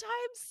funny.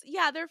 sometimes,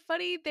 yeah, they're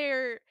funny.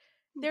 They're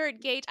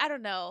engaged. I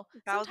don't know.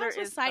 Bowser Sometimes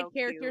with is side so cute.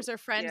 characters or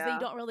friends, they Yeah.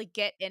 don't really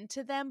get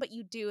into them, but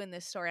you do in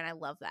this story, and I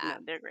love No, that.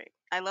 they're great.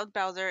 I loved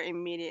Bowser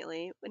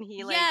immediately when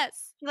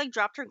Yes. he like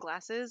dropped her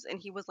glasses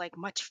and he was like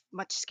much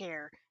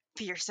scare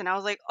fierce, and I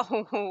was like,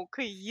 "Oh,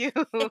 cute."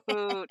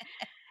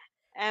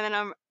 And then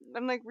I'm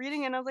like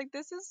reading it and I was like,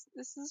 this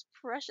is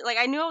precious. Like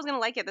I knew I was gonna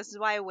like it. This is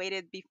why I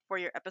waited before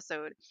your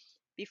episode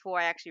before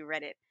I actually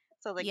read it.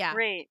 So I was like, Yeah.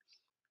 great.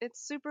 It's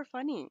super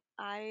funny.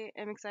 I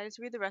am excited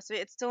to read the rest of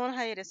it. It's still on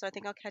hiatus, so I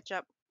think I'll catch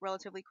up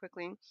relatively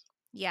quickly.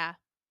 Yeah.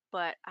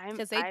 But I'm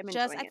Because they I'm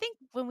just, enjoying I it. think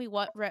when we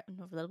what blah,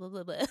 blah,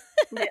 blah, blah.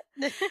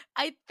 Yeah.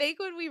 I think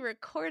when we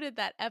recorded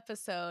that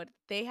episode,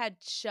 they had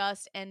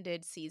just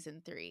ended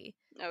season 3.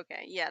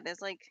 Okay. Yeah,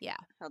 there's like Yeah.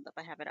 hold up,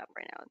 I have it up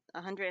right now.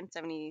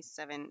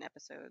 177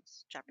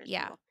 episodes, chapters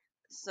Yeah. total.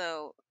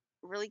 So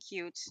really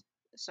cute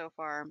so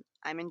far.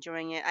 I'm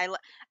enjoying it.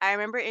 I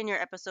remember in your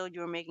episode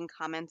you were making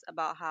comments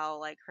about how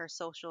like her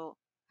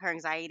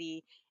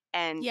anxiety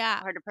and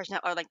Yeah. her depression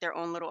are like their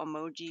own little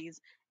emojis.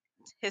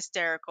 It's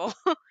hysterical.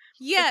 As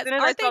Yes. soon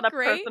as I Aren't saw they the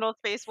great? personal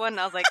space one,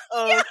 I was like,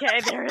 Yeah. okay,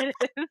 there it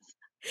is.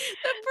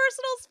 The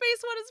personal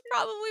space one is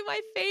probably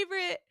my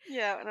favorite.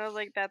 Yeah, and I was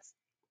like,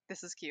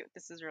 this is cute.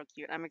 This is real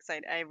cute. I'm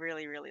excited. I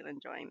really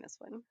enjoying this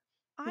one.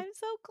 I'm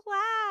so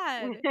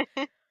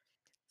glad.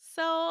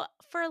 So,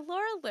 for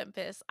Lore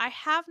Olympus, I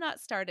have not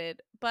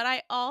started, but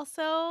I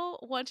also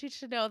want you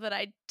to know that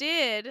I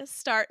did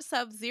start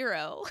Sub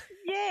Zero.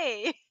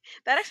 Yay!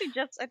 That actually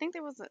just I think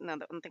there was no,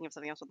 I'm thinking of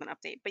something else with an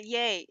update, but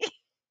yay!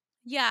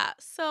 Yeah,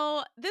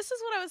 so this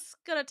is what I was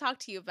going to talk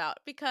to you about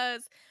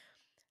because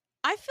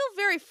I feel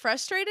very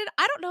frustrated.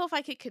 I don't know if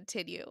I could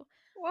continue.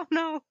 Oh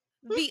no.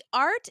 The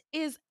art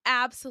is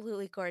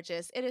absolutely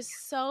gorgeous. It is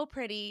so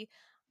pretty.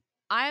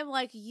 I'm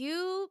like,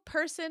 you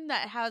person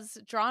that has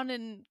drawn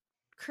and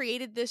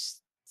created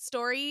this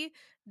story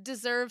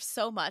deserves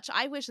so much.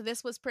 I wish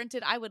this was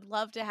printed. I would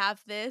love to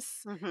have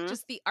this. Mhm.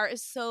 Just the art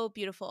is so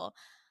beautiful.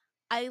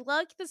 I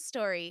like the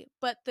story,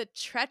 but the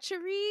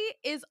treachery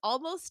is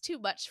almost too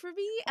much for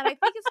me. And I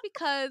think it's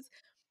because,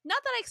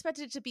 not that I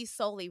expected it to be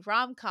solely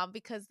rom com,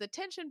 because the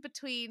tension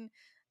between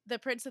the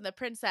prince and the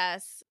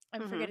princess,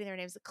 I'm Mhm. forgetting their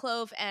names,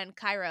 Clove and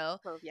Cairo,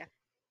 So yeah.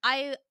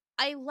 I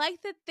I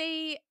like that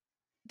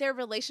their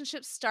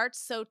relationship starts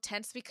so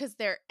tense because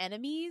they're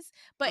enemies,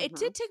 but it Mhm.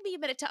 did take me a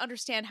minute to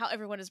understand how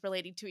everyone is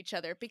relating to each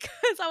other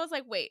because I was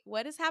like, wait,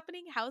 what is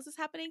happening? How is this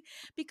happening?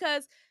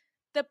 Because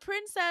the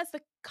princess,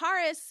 the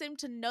Karis seem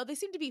to know they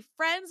seem to be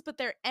friends, but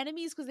they're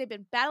enemies because they've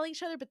been battling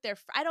each other. But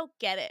I don't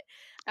get it.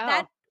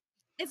 That Oh.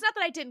 it's not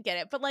that I didn't get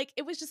it, but like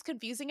it was just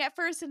confusing at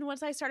first. And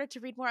once I started to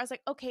read more, I was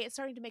like, okay, it's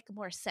starting to make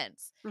more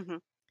sense.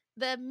 Mhm.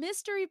 The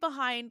mystery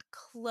behind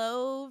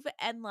Clove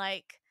and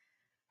like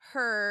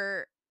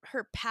her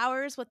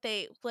powers, what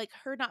they like,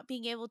 her not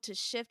being able to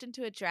shift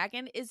into a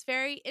dragon is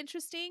very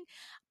interesting,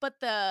 but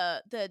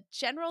the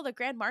general, the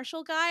grand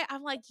marshal guy,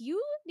 I'm like,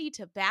 you need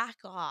to back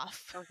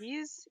off. Oh,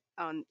 he's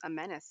a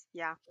menace.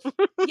 Yeah.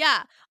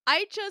 Yeah,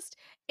 I just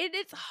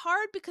it's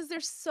hard because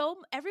there's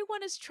so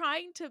everyone is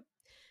trying to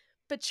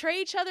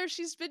betray each other.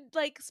 She's been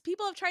like,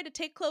 people have tried to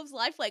take Clove's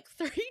life like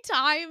 3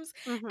 times,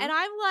 Mhm. and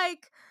I'm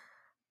like,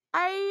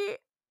 I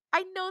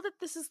I know that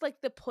this is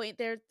like the point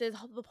there. The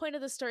point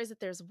of the story is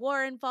that there's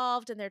war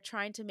involved and they're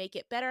trying to make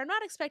it better. I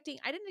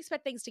didn't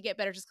expect things to get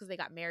better just because they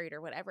got married or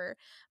whatever.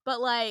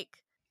 But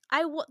like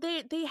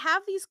they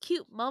have these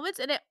cute moments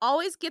and it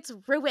always gets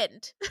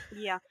ruined.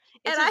 Yeah.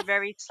 And It's a I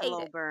very hate slow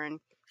it. burn.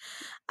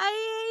 I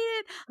hate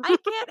it. I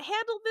can't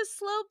handle this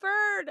slow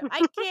burn.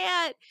 I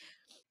can't.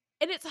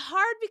 And it's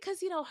hard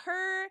because,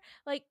 her,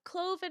 like,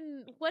 Clove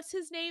and what's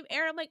his name?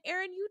 Aaron. I'm like,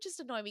 Aaron, you just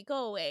annoy me.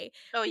 Go away.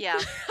 Oh Because yeah.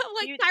 I'm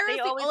like, They Kyra's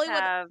the always only one.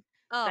 have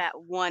Oh, that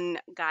one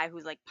guy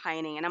who's like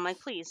pining, and I'm like,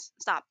 please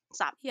stop,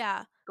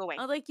 yeah. go away.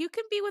 I'm like, you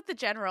can be with the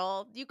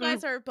general. You Mm.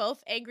 guys are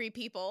both angry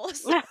people,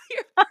 so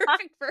you're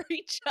perfect for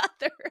each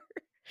other.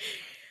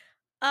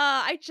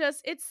 I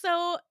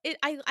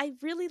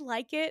really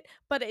like it,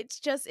 but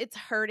it's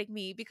hurting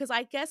me because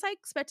I guess I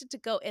expected to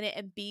go in it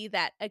and be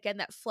that, again,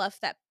 that fluff,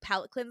 that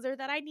palate cleanser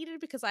that I needed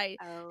because I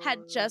had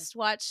Oh. just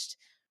watched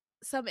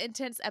some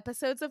intense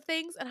episodes of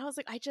things and I was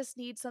like, I just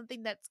need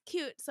something that's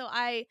cute. So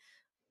I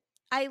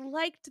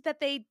liked that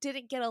they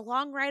didn't get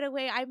along right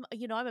away. I'm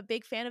a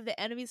big fan of the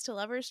enemies to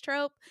lovers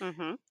trope,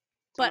 Mhm.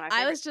 It's one but of my I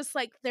was favorites. just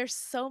like, there's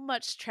so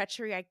much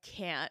treachery, I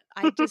can't.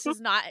 I just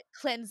is not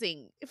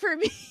cleansing for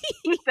me.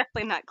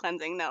 Definitely not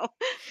cleansing. No.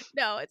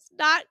 No, it's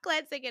not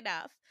cleansing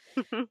enough.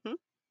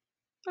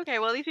 Okay,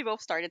 well, at least we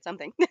both started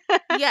something.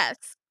 Yes.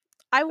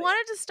 I But yeah.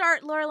 wanted to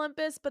start Lore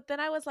Olympus, but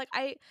then I was like,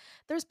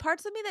 there's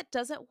parts of me that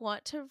doesn't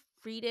want to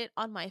read it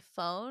on my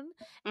phone.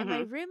 And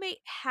my Mhm. roommate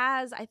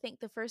has, I think,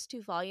 the first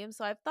 2 volumes.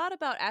 So I've thought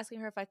about asking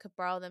her if I could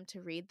borrow them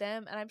to read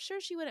them. And I'm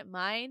sure she wouldn't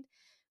mind.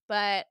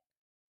 But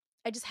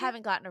I just Yeah.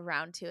 haven't gotten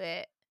around to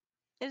it.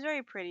 It's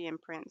very pretty in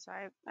print, so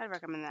I'd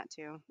recommend that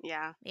too.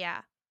 Yeah,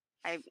 Yeah.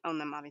 I own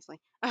them obviously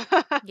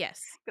because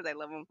Yes. I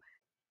love them.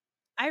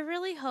 I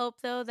really hope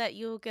though that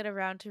you'll get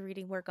around to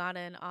reading Morgana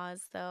and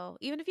Oz though.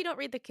 Even if you don't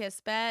read the Kiss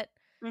Bet,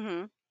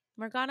 Mm-hmm.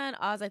 Morgana and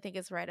Oz I think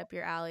is right up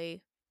your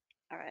alley.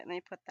 All right, let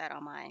me put that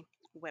on my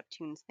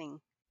webtoons thing.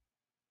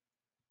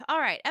 All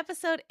right,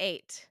 episode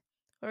 8,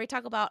 where we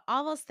talk about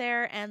Almost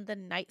There and the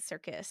Night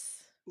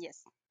Circus.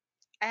 Yes,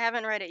 I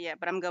haven't read it yet,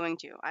 but I'm going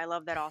to. I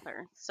love that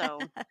author, so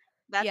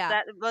Yeah.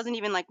 that wasn't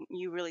even like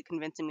you really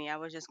convincing me. I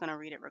was just gonna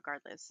read it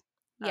regardless.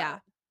 Uh, Yeah.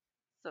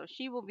 so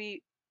she will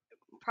be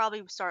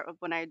probably start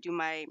when I do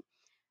my.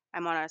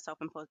 I'm on a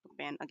self-imposed book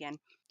ban again,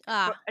 for,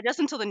 Ah, just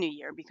until the new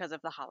year because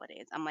of the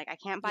holidays. I'm like, I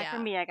can't buy for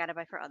yeah. me. I gotta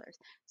buy for others.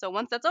 So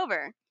once that's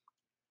over,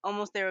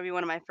 almost there will be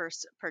one of my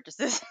first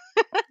purchases.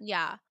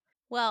 Yeah.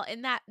 Well,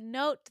 in that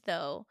note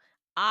though,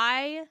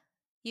 I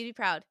you'd be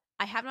proud.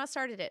 I have not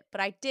started it, but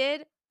I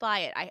did buy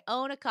it. I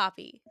own a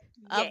copy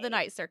of the Yay!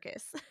 Night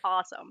Circus.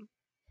 Awesome,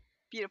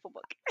 beautiful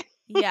book.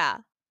 Yeah.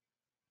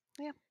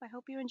 Yeah, I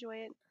hope you enjoy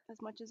it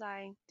as much as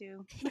I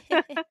do.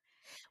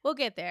 We'll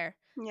get there.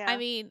 I Yeah.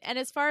 mean, and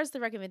as far as the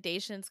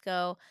recommendations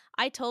go,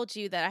 I told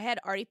you that I had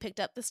already picked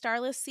up the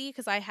Starless Sea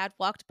because I had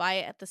walked by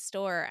it at the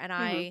store and Hmm.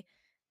 I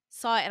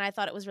saw it and I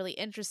thought it was really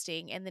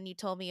interesting. And then you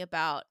told me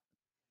about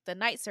the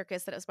Night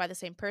Circus that it was by the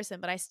same person,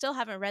 but I still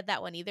haven't read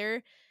that one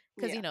either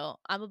because, Yeah.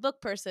 I'm a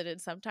book person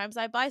and sometimes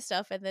I buy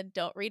stuff and then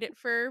don't read it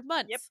for Yep.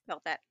 months.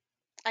 Felt that.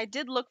 I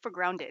did look for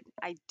Grounded.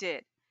 I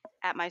did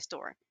at my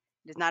store.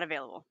 It is not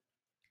available.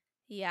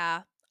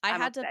 Yeah. I I'm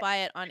had to upset. buy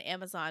it on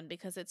Amazon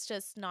because it's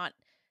just not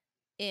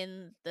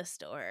in the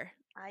store.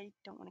 I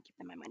don't want to give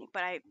them my money,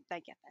 but I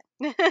get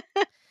that.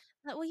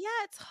 Well,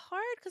 yeah, it's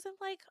hard because I'm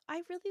like,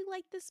 I really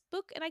like this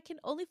book and I can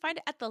only find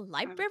it at the Mm,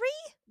 library.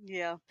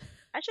 yeah.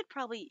 I should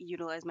probably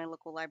utilize my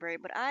local library,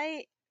 but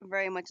I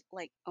very much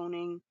like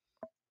owning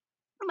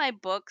my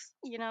books,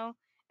 especially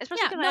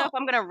Yeah, because I know if no,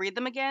 I'm going to read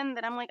them again,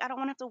 then I'm like, I don't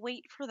want to have to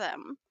wait for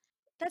them.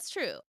 that's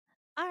true.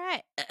 All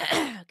right.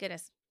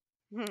 Goodness.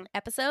 Mhm.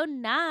 Episode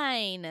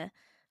 9,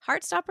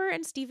 Heartstopper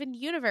and Steven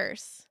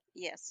Universe.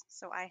 Yes.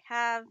 So I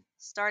have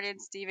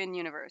started Steven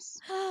Universe.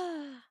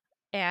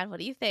 And what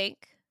do you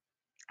think?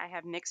 I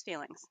have mixed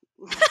feelings.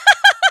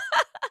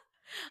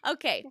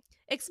 Okay,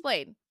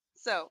 explain.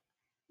 So,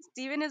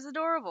 Steven is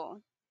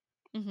adorable.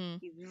 Mm-hmm.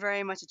 He's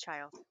very much a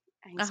child,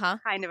 and he's Uh-huh.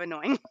 kind of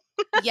annoying.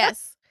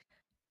 Yes,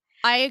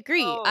 I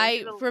agree. Oh,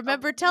 he's I a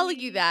remember telling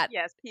you wee. that.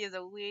 Yes, he is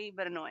a wee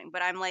bit annoying.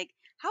 But I'm like,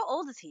 how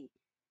old is he?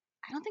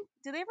 I don't think.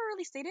 Did they ever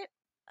really state it?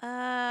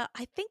 I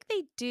think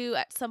they do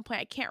at some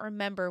point. I can't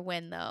remember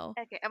when though.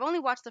 Okay, I've only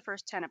watched the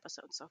first 10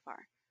 episodes so far.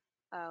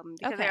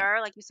 Because they Okay.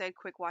 are, like you said,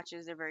 quick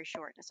watches. They're very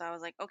short. So I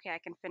was like, okay, I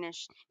can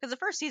finish because the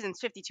first season's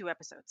 52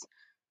 episodes.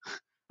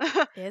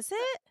 Is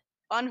it?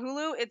 On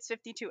Hulu, it's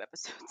 52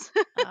 episodes.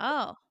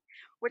 Oh.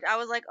 Which I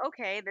was like,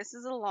 okay, this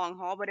is a long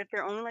haul, but if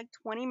they're only like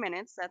 20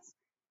 minutes, that's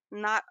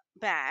not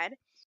bad.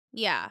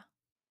 Yeah.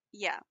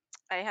 Yeah,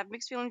 I have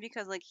mixed feelings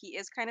because like he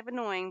is kind of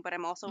annoying, but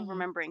I'm also Mm-hmm.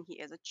 remembering he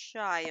is a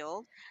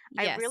child.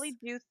 I Yes. really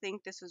do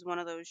think this is one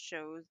of those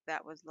shows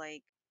that was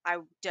like I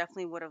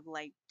definitely would have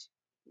liked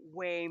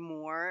way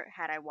more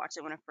had I watched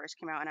it when it first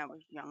came out and I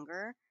was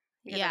younger.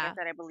 Because like I Yeah.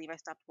 said, I believe I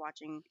stopped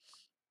watching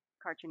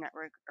Cartoon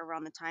Network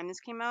around the time this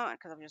came out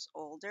because I was just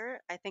older.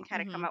 I think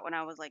had it come Mm-hmm. out when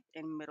I was like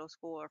in middle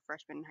school or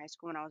freshman in high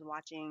school when I was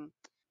watching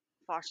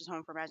Foster's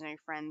Home for Imaginary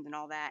Friends and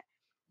all that,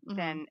 Mm-hmm.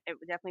 then it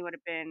definitely would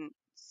have been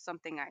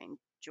something I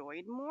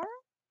enjoyed more.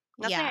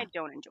 Not saying I Yeah.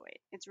 don't enjoy it.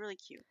 It's really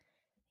cute.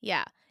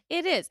 Yeah.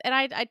 It is. And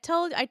I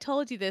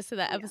told you this in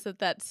that Yeah. episode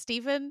that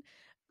Steven,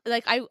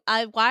 like I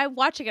why I'm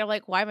watching it, I'm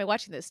like, why am I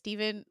watching this?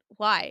 Steven,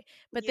 why?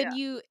 But then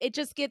Yeah. it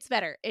just gets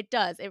better. It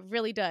does. It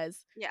really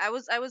does. Yeah. I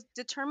was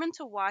determined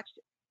to watch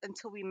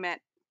until we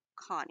met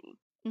Connie.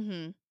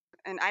 Mm-hmm.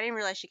 And I didn't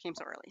realize she came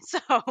so early. So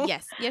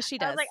Yes. Yes, she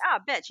I was does.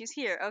 like, bet she's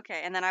here.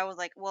 Okay. And then I was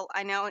like, well,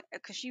 I know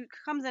because she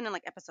comes in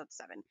like episode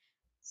 7.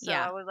 So I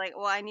Yeah. was like,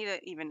 well, I need an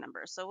even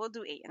number. So we'll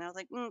do 8. And I was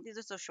like, these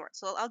are so short.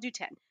 So I'll do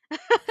 10.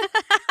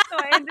 So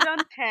I ended on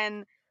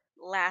 10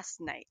 last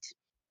night.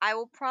 I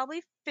will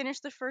probably finish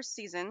the first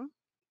season.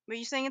 But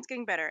you're saying it's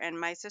getting better, and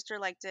my sister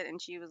liked it, and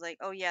she was like,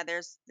 "Oh yeah,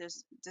 there's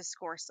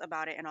discourse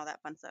about it and all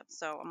that fun stuff."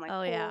 So I'm like,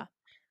 Oh "Cool, yeah.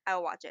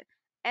 I'll watch it."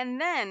 And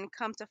then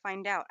come to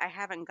find out, I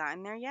haven't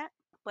gotten there yet.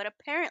 But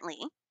apparently,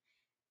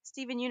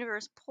 Steven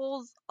Universe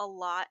pulls a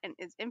lot and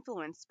is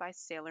influenced by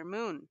Sailor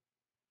Moon,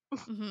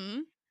 Mm-hmm.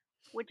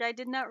 which I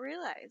did not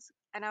realize.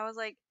 And I was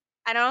like,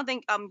 I don't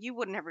think you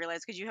wouldn't have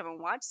realized because you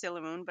haven't watched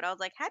Sailor Moon. But I was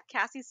like, had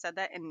Cassie said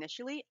that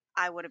initially,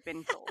 I would have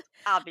been sold,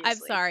 I'm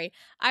obviously. sorry.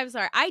 I'm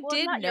sorry. I Well, it's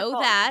did not your know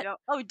fault if you that. don't.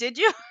 Oh, did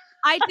you?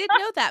 I did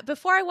know that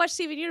before I watched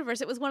Steven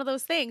Universe. It was one of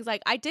those things.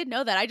 Like I did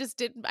know that. I just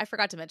didn't. I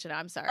forgot to mention it.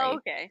 I'm Oh, sorry.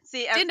 okay.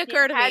 See, Didn't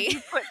occur to had me.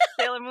 you put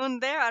Sailor Moon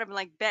there, I'd have been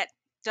like, bet,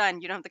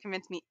 done. You don't have to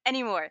convince me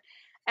anymore.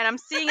 And I'm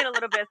seeing it a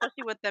little bit,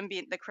 especially with them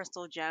being the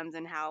crystal gems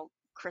and how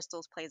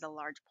crystals plays a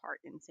large part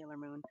in Sailor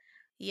Moon.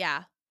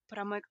 Yeah. But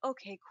I'm like,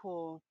 okay,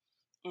 cool,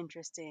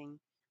 interesting.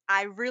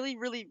 I really,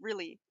 really,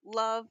 really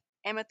love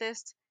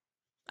Amethyst.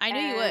 I knew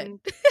you would. and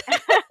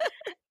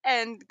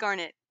and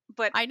Garnet.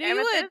 But I knew you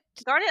would.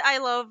 Amethyst, Garnet, I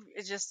love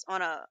is just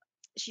on a.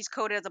 She's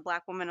coded as a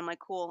black woman. I'm like,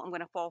 cool. I'm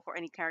gonna fall for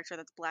any character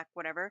that's black,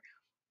 whatever.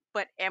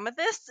 But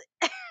Amethyst,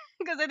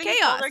 because I think he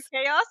called her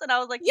Chaos. Chaos, and I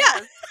was like, Yeah.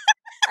 yes.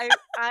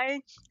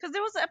 Because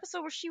there was an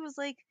episode where she was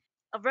like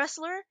a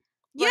wrestler,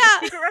 like a Yeah.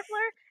 secret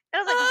wrestler, and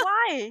I was like,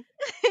 why?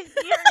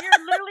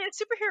 you're literally a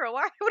superhero.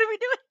 Why? What are we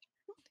doing?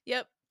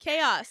 Yep.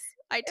 Chaos.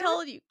 I It was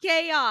told you.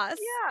 Chaos.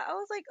 yeah. I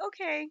was like,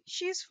 okay,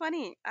 she's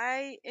funny.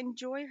 I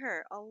enjoy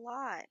her a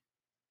lot.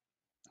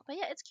 But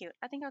yeah, it's cute.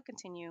 I think I'll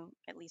continue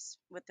at least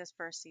with this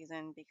first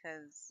season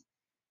because,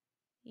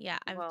 Yeah,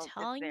 I'm well, it's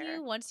telling there.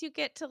 you, once you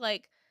get to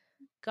like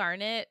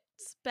Garnet's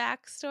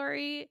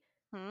backstory,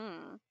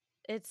 Hmm.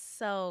 it's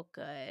so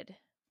good.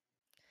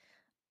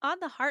 On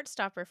the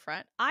Heartstopper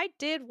front, I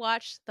did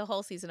watch the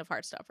whole season of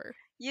Heartstopper.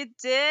 You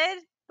did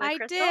with I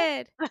Crystal?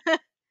 did.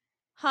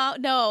 Huh?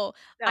 No.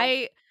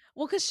 No.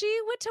 Well, because she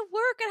went to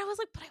work and I was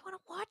like, but I want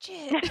to watch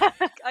it.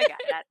 I got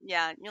that.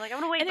 Yeah. You're like, I'm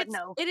gonna wait, And but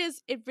no.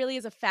 it really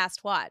is a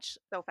fast watch.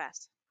 So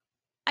fast.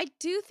 I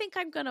do think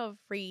I'm going to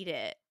read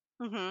it.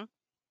 Mm-hmm.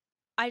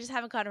 I just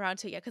haven't gotten around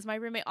to it yet because my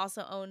roommate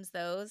also owns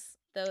those,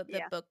 the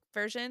Yeah. book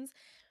versions.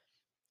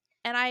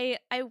 And I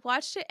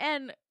watched it,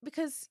 and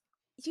because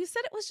you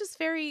said it was just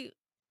very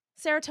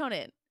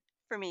serotonin.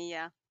 For me,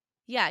 yeah.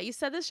 Yeah, you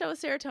said this show was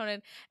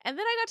serotonin. And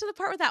then I got to the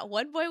part where that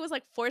one boy was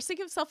like forcing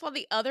himself on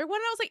the other one.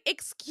 And I was like,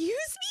 excuse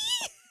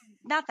me?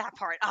 Not that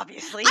part,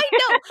 obviously. I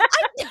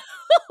know.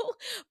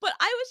 But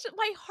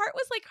my heart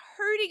was like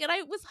hurting, and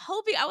I was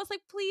hoping, I was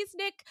like, please,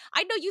 Nick,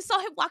 I know you saw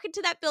him walk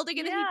into that building,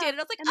 and then he Yeah. did. And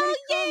I was like, And then oh,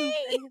 he comes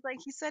yay. and he's like,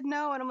 he said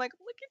no. And I'm like,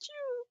 look at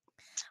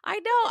you. I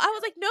know. I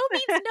was like, no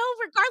means no,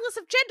 regardless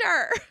of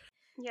gender.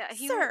 Yeah,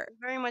 he was Sir.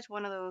 very much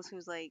one of those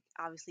who's like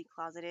obviously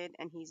closeted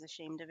and he's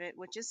ashamed of it,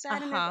 which is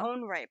sad in its Uh-huh.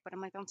 own right. But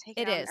I'm like, don't take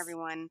it It out on is.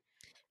 everyone.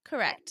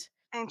 Correct.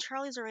 And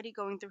Charlie's already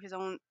going through his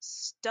own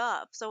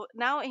stuff. So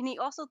now, and he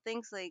also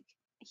thinks like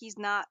he's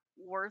not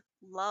worth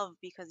love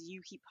because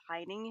you keep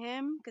hiding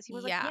him. Because he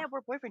was like, Yeah. yeah,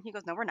 we're boyfriend. He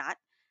goes, no, we're not.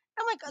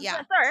 I'm like, Yeah.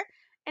 sir.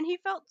 And he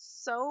felt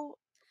so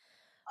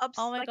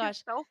Oh my like his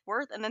gosh. self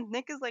worth. And then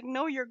Nick is like,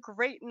 no, you're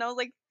great. And I was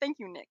like, thank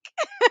you, Nick.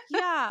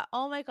 Yeah.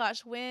 Oh my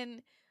gosh.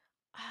 When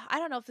I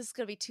don't know if this is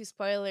going to be too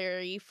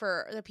spoilery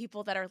for the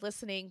people that are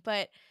listening,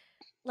 but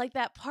like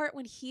that part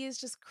when he is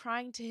just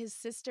crying to his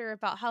sister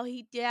about how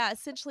he,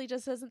 essentially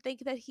just doesn't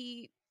think that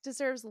he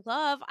deserves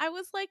love. I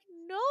was like,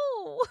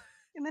 no.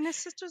 And then his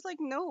sister's like,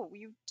 no,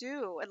 you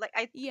do. And like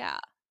Yeah.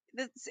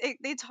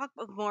 they talk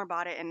more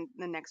about it in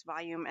the next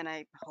volume, and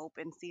I hope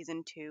in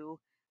season 2.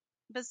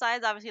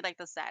 Besides, obviously, like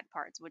the sad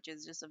parts, which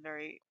is just a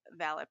very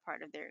valid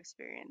part of their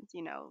experience.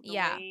 You know, the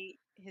Yeah. way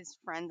his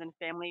friends and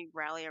family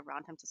rally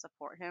around him to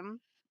support him.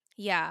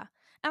 Yeah.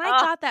 And I Oh,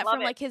 got that love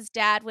from it. like his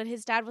dad when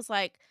his dad was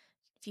like,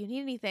 if you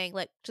need anything,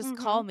 like just Mhm.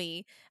 call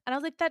me. And I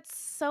was like, that's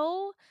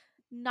so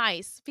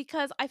nice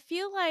because I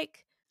feel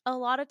like a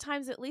lot of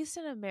times, at least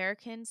in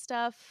American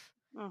stuff,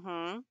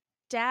 Mhm.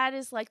 dad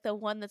is like the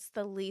one that's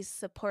the least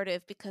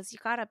supportive because you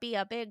gotta be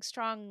a big,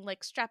 strong,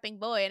 like strapping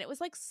boy. And it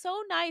was like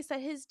so nice that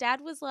his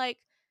dad was like,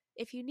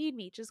 if you need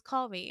me, just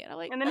call me. And I'm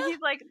like, And then he's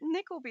like,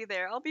 Nick will be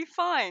there. I'll be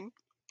fine.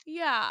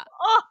 yeah.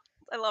 Oh,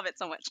 I love it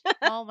so much.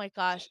 Oh my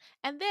gosh.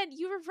 And then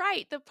you were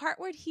right. The part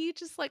where he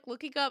just like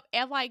looking up,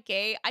 am I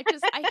gay? I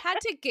had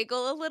to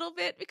giggle a little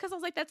bit because I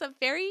was like, that's a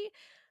very,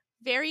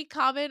 very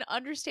common,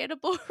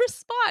 understandable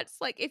response.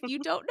 Like, if you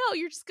don't know,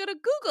 you're just going to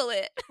Google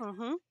it.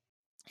 Mhm.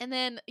 And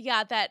then,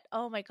 yeah,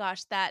 oh my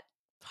gosh, that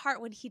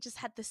part when he just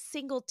had the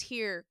single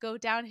tear go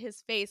down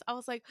his face, I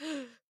was like,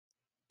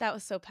 that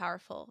was so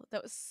powerful.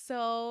 That was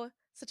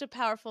such a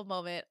powerful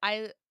moment.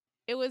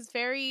 It was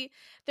very,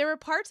 there were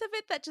parts of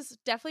it that just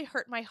definitely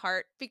hurt my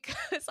heart because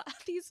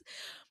these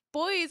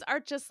boys are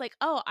just like,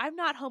 oh, I'm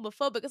not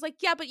homophobic. It's like,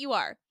 yeah, but you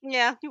are.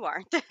 Yeah, you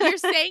are. You're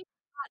saying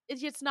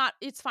it's not,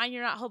 it's fine.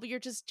 You're not homophobic. You're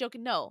just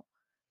joking. No,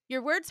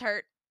 your words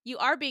hurt. You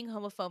are being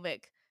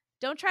homophobic.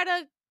 Don't try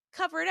to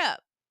cover it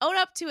up. Own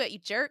up to it, you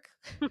jerk.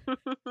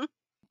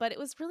 But it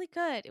was really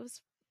good.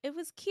 It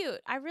was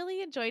cute. I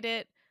really enjoyed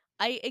it.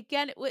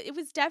 It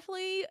was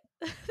definitely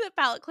the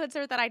palate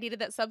cleanser that I needed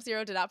that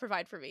Sub-Zero did not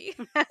provide for me.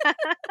 On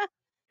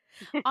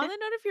the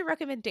note of your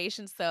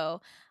recommendations,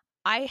 though,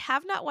 I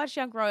have not watched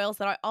Young Royals.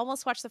 That I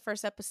almost watched the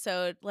first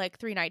episode like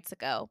 3 nights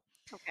ago.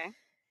 Okay.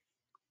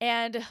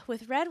 And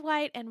with Red,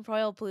 White, and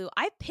Royal Blue,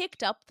 I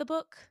picked up the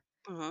book,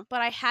 Mhm. but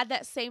I had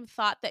that same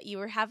thought that you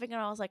were having,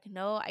 and I was like,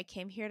 no, I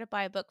came here to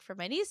buy a book for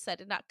my niece. I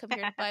did not come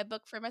here to buy a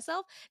book for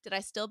myself. Did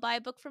I still buy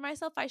a book for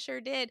myself? I sure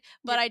did,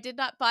 but Yep. I did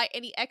not buy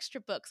any extra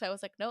books. I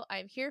was like, no,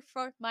 I'm here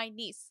for my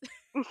niece.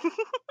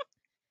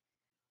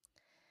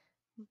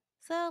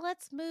 So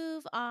let's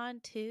move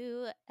on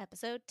to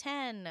episode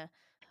 10,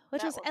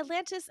 which That was was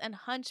Atlantis and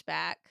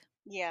Hunchback.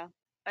 yeah.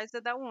 I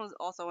said that one was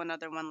also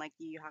another one like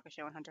Yu Yu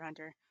Hakusho and Hunter x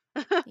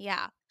Hunter.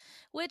 Yeah,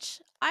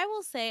 which I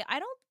will say, I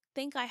don't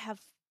think I have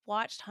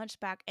watched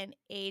Hunchback in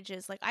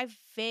ages. Like,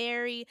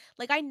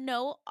 I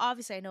know,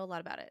 obviously, I know a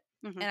lot about it.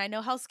 Mhm. And I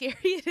know how scary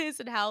it is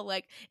and how,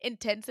 like,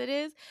 intense it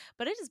is.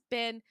 But it has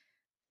been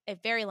a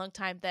very long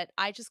time that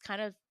I just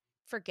kind of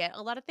forget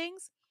a lot of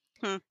things.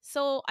 Hmm.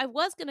 So I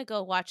was going to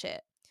go watch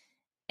it.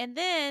 And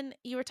then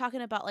you were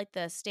talking about like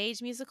the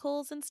stage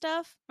musicals and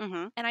stuff.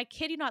 Mm-hmm. And I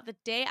kid you not, the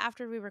day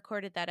after we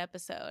recorded that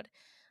episode,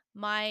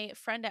 my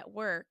friend at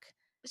work,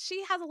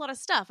 she has a lot of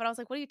stuff. And I was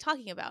like, what are you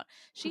talking about?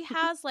 She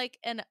has like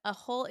a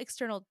whole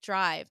external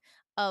drive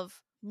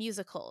of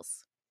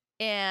musicals.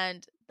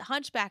 And the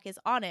Hunchback is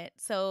on it.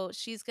 So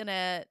she's going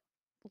to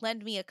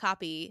lend me a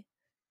copy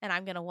and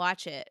I'm going to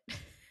watch it.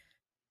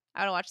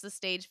 I'm going to watch the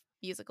stage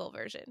musical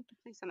version.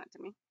 Please send that to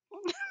me.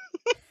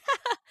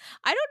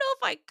 I don't know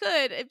if I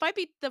could. It might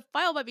be, the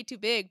file might be too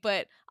big,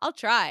 but I'll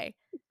try.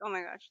 Oh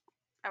my gosh,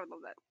 I would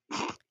love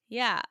that.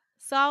 Yeah.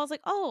 So I was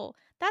like, "Oh,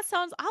 that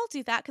sounds I'll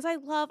do that because I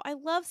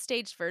love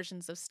staged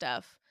versions of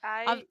stuff.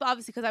 I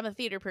Obviously because I'm a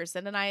theater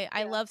person and I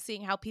Yeah. love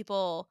seeing how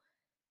people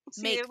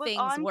See, make it was things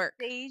on work."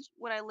 stage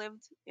when I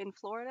lived in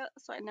Florida,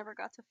 so I never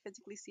got to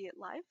physically see it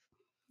live.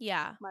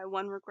 Yeah. My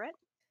one regret.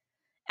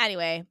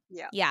 Anyway,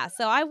 Yeah, yeah,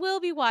 so I will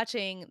be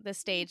watching the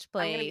stage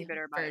I'm gonna be play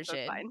bitter about it, so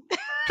it's version.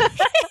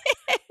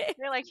 fine.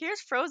 They're like,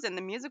 "Here's Frozen,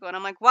 the musical," and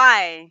I'm like,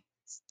 "Why?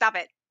 Stop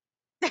it!"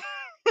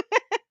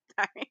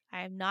 Sorry.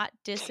 I'm not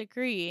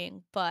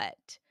disagreeing,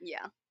 but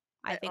Yeah,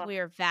 I but think we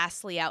are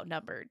vastly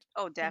outnumbered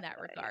oh, in that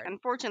definitely. regard.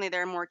 Unfortunately,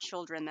 there are more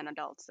children than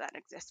adults that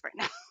exist right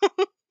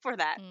now for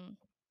that. Mm.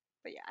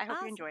 But yeah, I hope you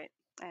Awesome. enjoy it.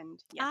 And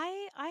yeah,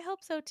 I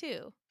hope so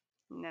too.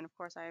 and then of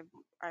course I've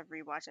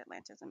rewatched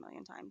Atlantis a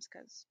million times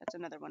because that's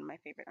another one of my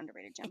favorite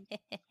underrated gems.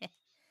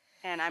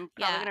 And I'm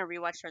probably Yeah. gonna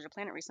rewatch Treasure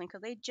Planet recently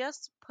because they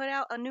just put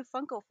out a new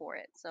Funko for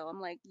it. So I'm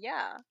like,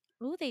 yeah,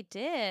 Ooh, they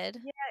did.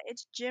 yeah,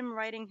 it's Jim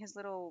riding his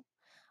little,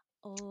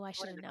 Oh, I what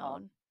should is have it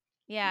called? known.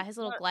 Yeah, his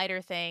little What?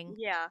 glider thing.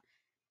 Yeah,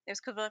 it was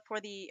because for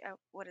the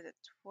what is it,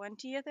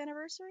 20th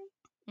anniversary?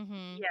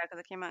 Mhm. Yeah, because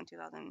it came out in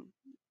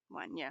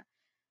 2001. Yeah,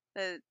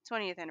 the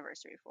 20th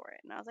anniversary for it,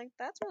 and I was like,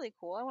 that's really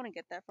cool. I want to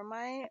get that for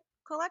my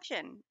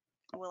collection.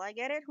 Will I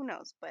get it? Who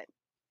knows? But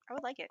I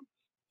would like it.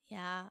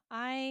 Yeah,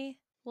 I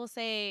will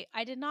say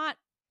I did not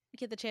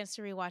get the chance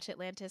to rewatch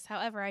Atlantis.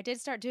 However, I did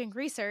start doing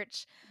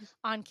research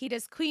on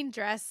Kita's queen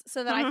dress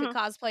so that I could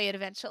cosplay it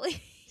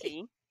eventually.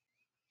 See,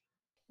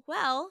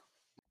 Well,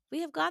 we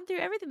have gone through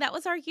everything. That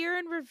was our year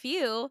in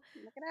review.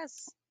 look at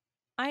us.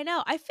 I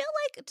know. I feel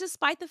like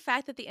despite the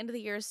fact that the end of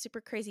the year is super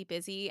crazy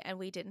busy and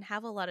we didn't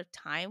have a lot of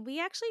time, we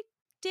actually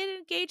did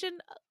engage in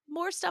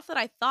more stuff than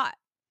I thought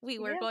we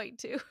were Yeah. going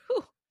to.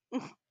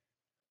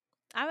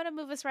 I'm gonna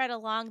move us right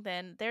along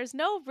then. There's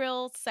no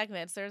real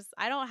segments.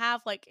 I don't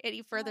have like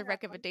any Oh, further I got one.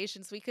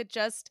 recommendations. We could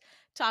just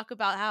talk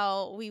about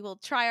how we will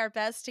try our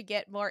best to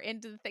get more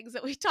into the things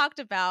that we talked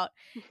about.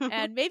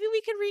 And maybe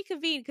we can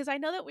reconvene because I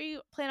know that we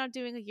plan on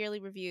doing a yearly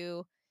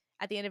review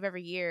at the end of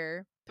every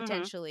year, Hmm.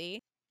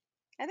 potentially.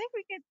 I think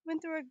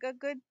went through a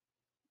good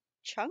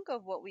chunk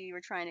of what we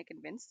were trying to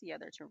convince the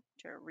other to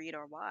read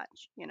or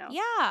watch. You know.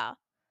 Yeah.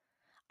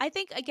 I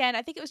think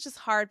it was just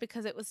hard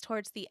because it was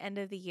towards the end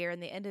of the year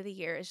and the end of the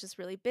year is just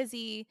really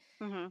busy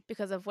Hmm.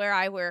 because of where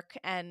I work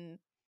and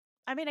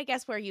I mean, I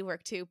guess where you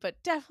work too,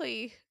 but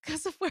definitely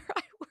because of where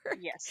I work.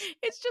 Yes,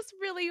 It's just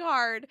really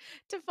hard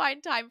to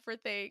find time for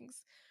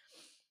things.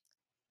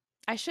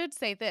 I should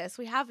say this.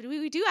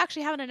 We do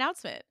actually have an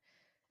announcement.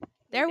 we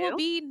There will do.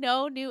 be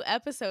no new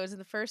episodes in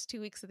the first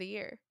 2 weeks of the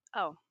year.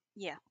 Oh,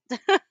 yeah.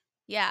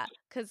 Yeah,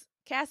 cuz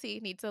Cassie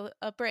needs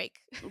a break.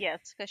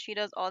 Yes, because she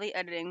does all the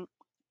editing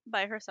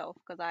by herself.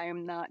 Because I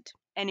am not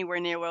anywhere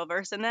near well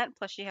versed in that.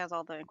 Plus, she has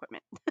all the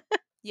equipment.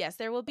 Yes,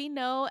 there will be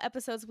no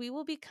episodes. We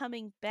will be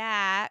coming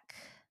back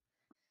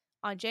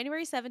on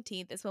January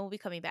 17th is when we'll be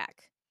coming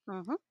back.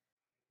 Hmm.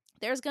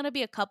 There's going to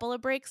be a couple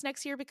of breaks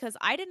next year because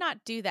I did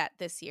not do that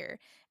this year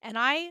and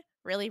I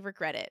really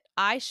regret it.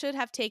 I should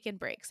have taken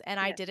breaks and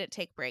I Yes, didn't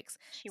take breaks.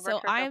 she So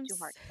worked herself too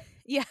hard.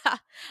 yeah,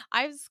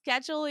 I'm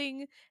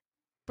scheduling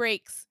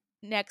breaks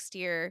next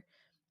year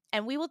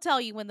and we will tell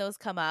you when those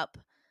come up.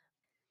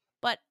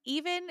 But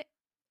even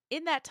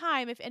in that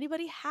time, if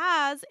anybody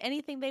has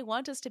anything they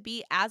want us to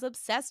be as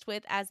obsessed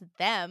with as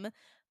them,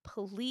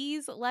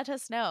 please let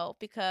us know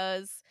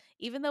because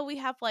even though we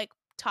have like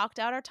talked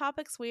out our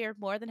topics, we are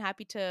more than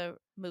happy to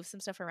move some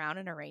stuff around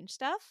and arrange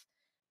stuff.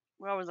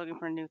 We're always looking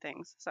for new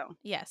things. So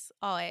Yes,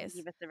 always.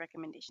 give us the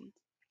recommendations.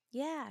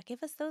 Yeah,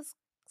 give us those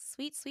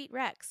sweet, sweet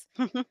recs.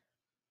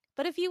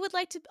 But if you would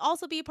like to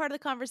also be a part of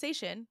the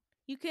conversation,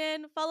 you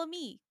can follow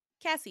me,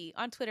 Cassie,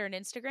 on Twitter and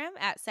Instagram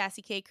at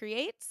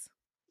SassyKCreates.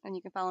 And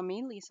you can follow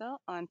me, Lisa,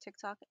 on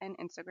TikTok and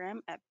Instagram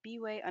at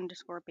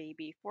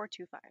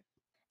bway_baby425.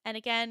 And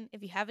again,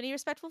 if you have any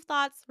respectful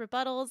thoughts,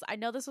 rebuttals, I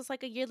know this was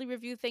like a yearly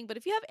review thing, but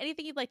if you have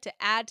anything you'd like to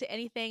add to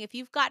anything, if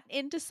you've gotten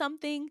into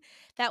something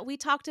that we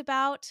talked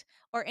about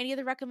or any of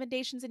the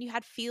recommendations and you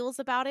had feels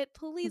about it,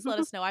 please let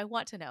us know. I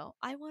want to know.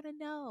 I want to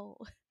know.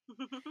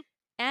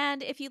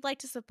 And if you'd like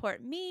to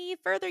support me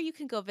further, you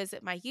can go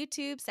visit my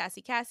YouTube,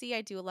 Sassy Cassie.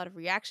 I do a lot of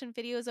reaction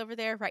videos over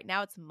there. Right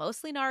now, it's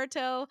mostly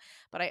Naruto,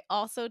 but I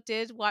also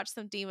did watch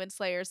some Demon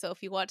Slayer. So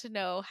if you want to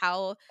know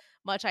how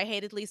much I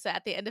hated Lisa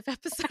at the end of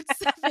episode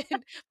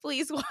 7,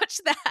 please watch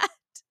that.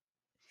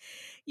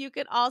 You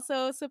can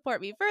also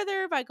support me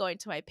further by going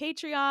to my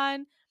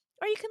Patreon,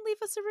 or you can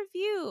leave us a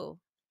review.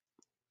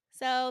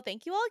 So,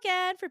 thank you all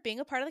again for being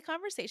a part of the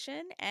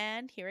conversation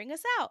and hearing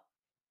us out.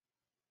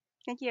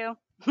 Thank you.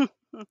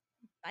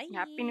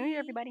 Happy New Year, Bye.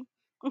 everybody.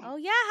 Oh,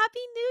 yeah. Happy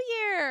New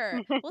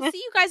Year. We'll see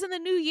you guys in the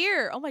new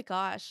year. Oh, my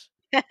gosh.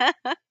 Ah!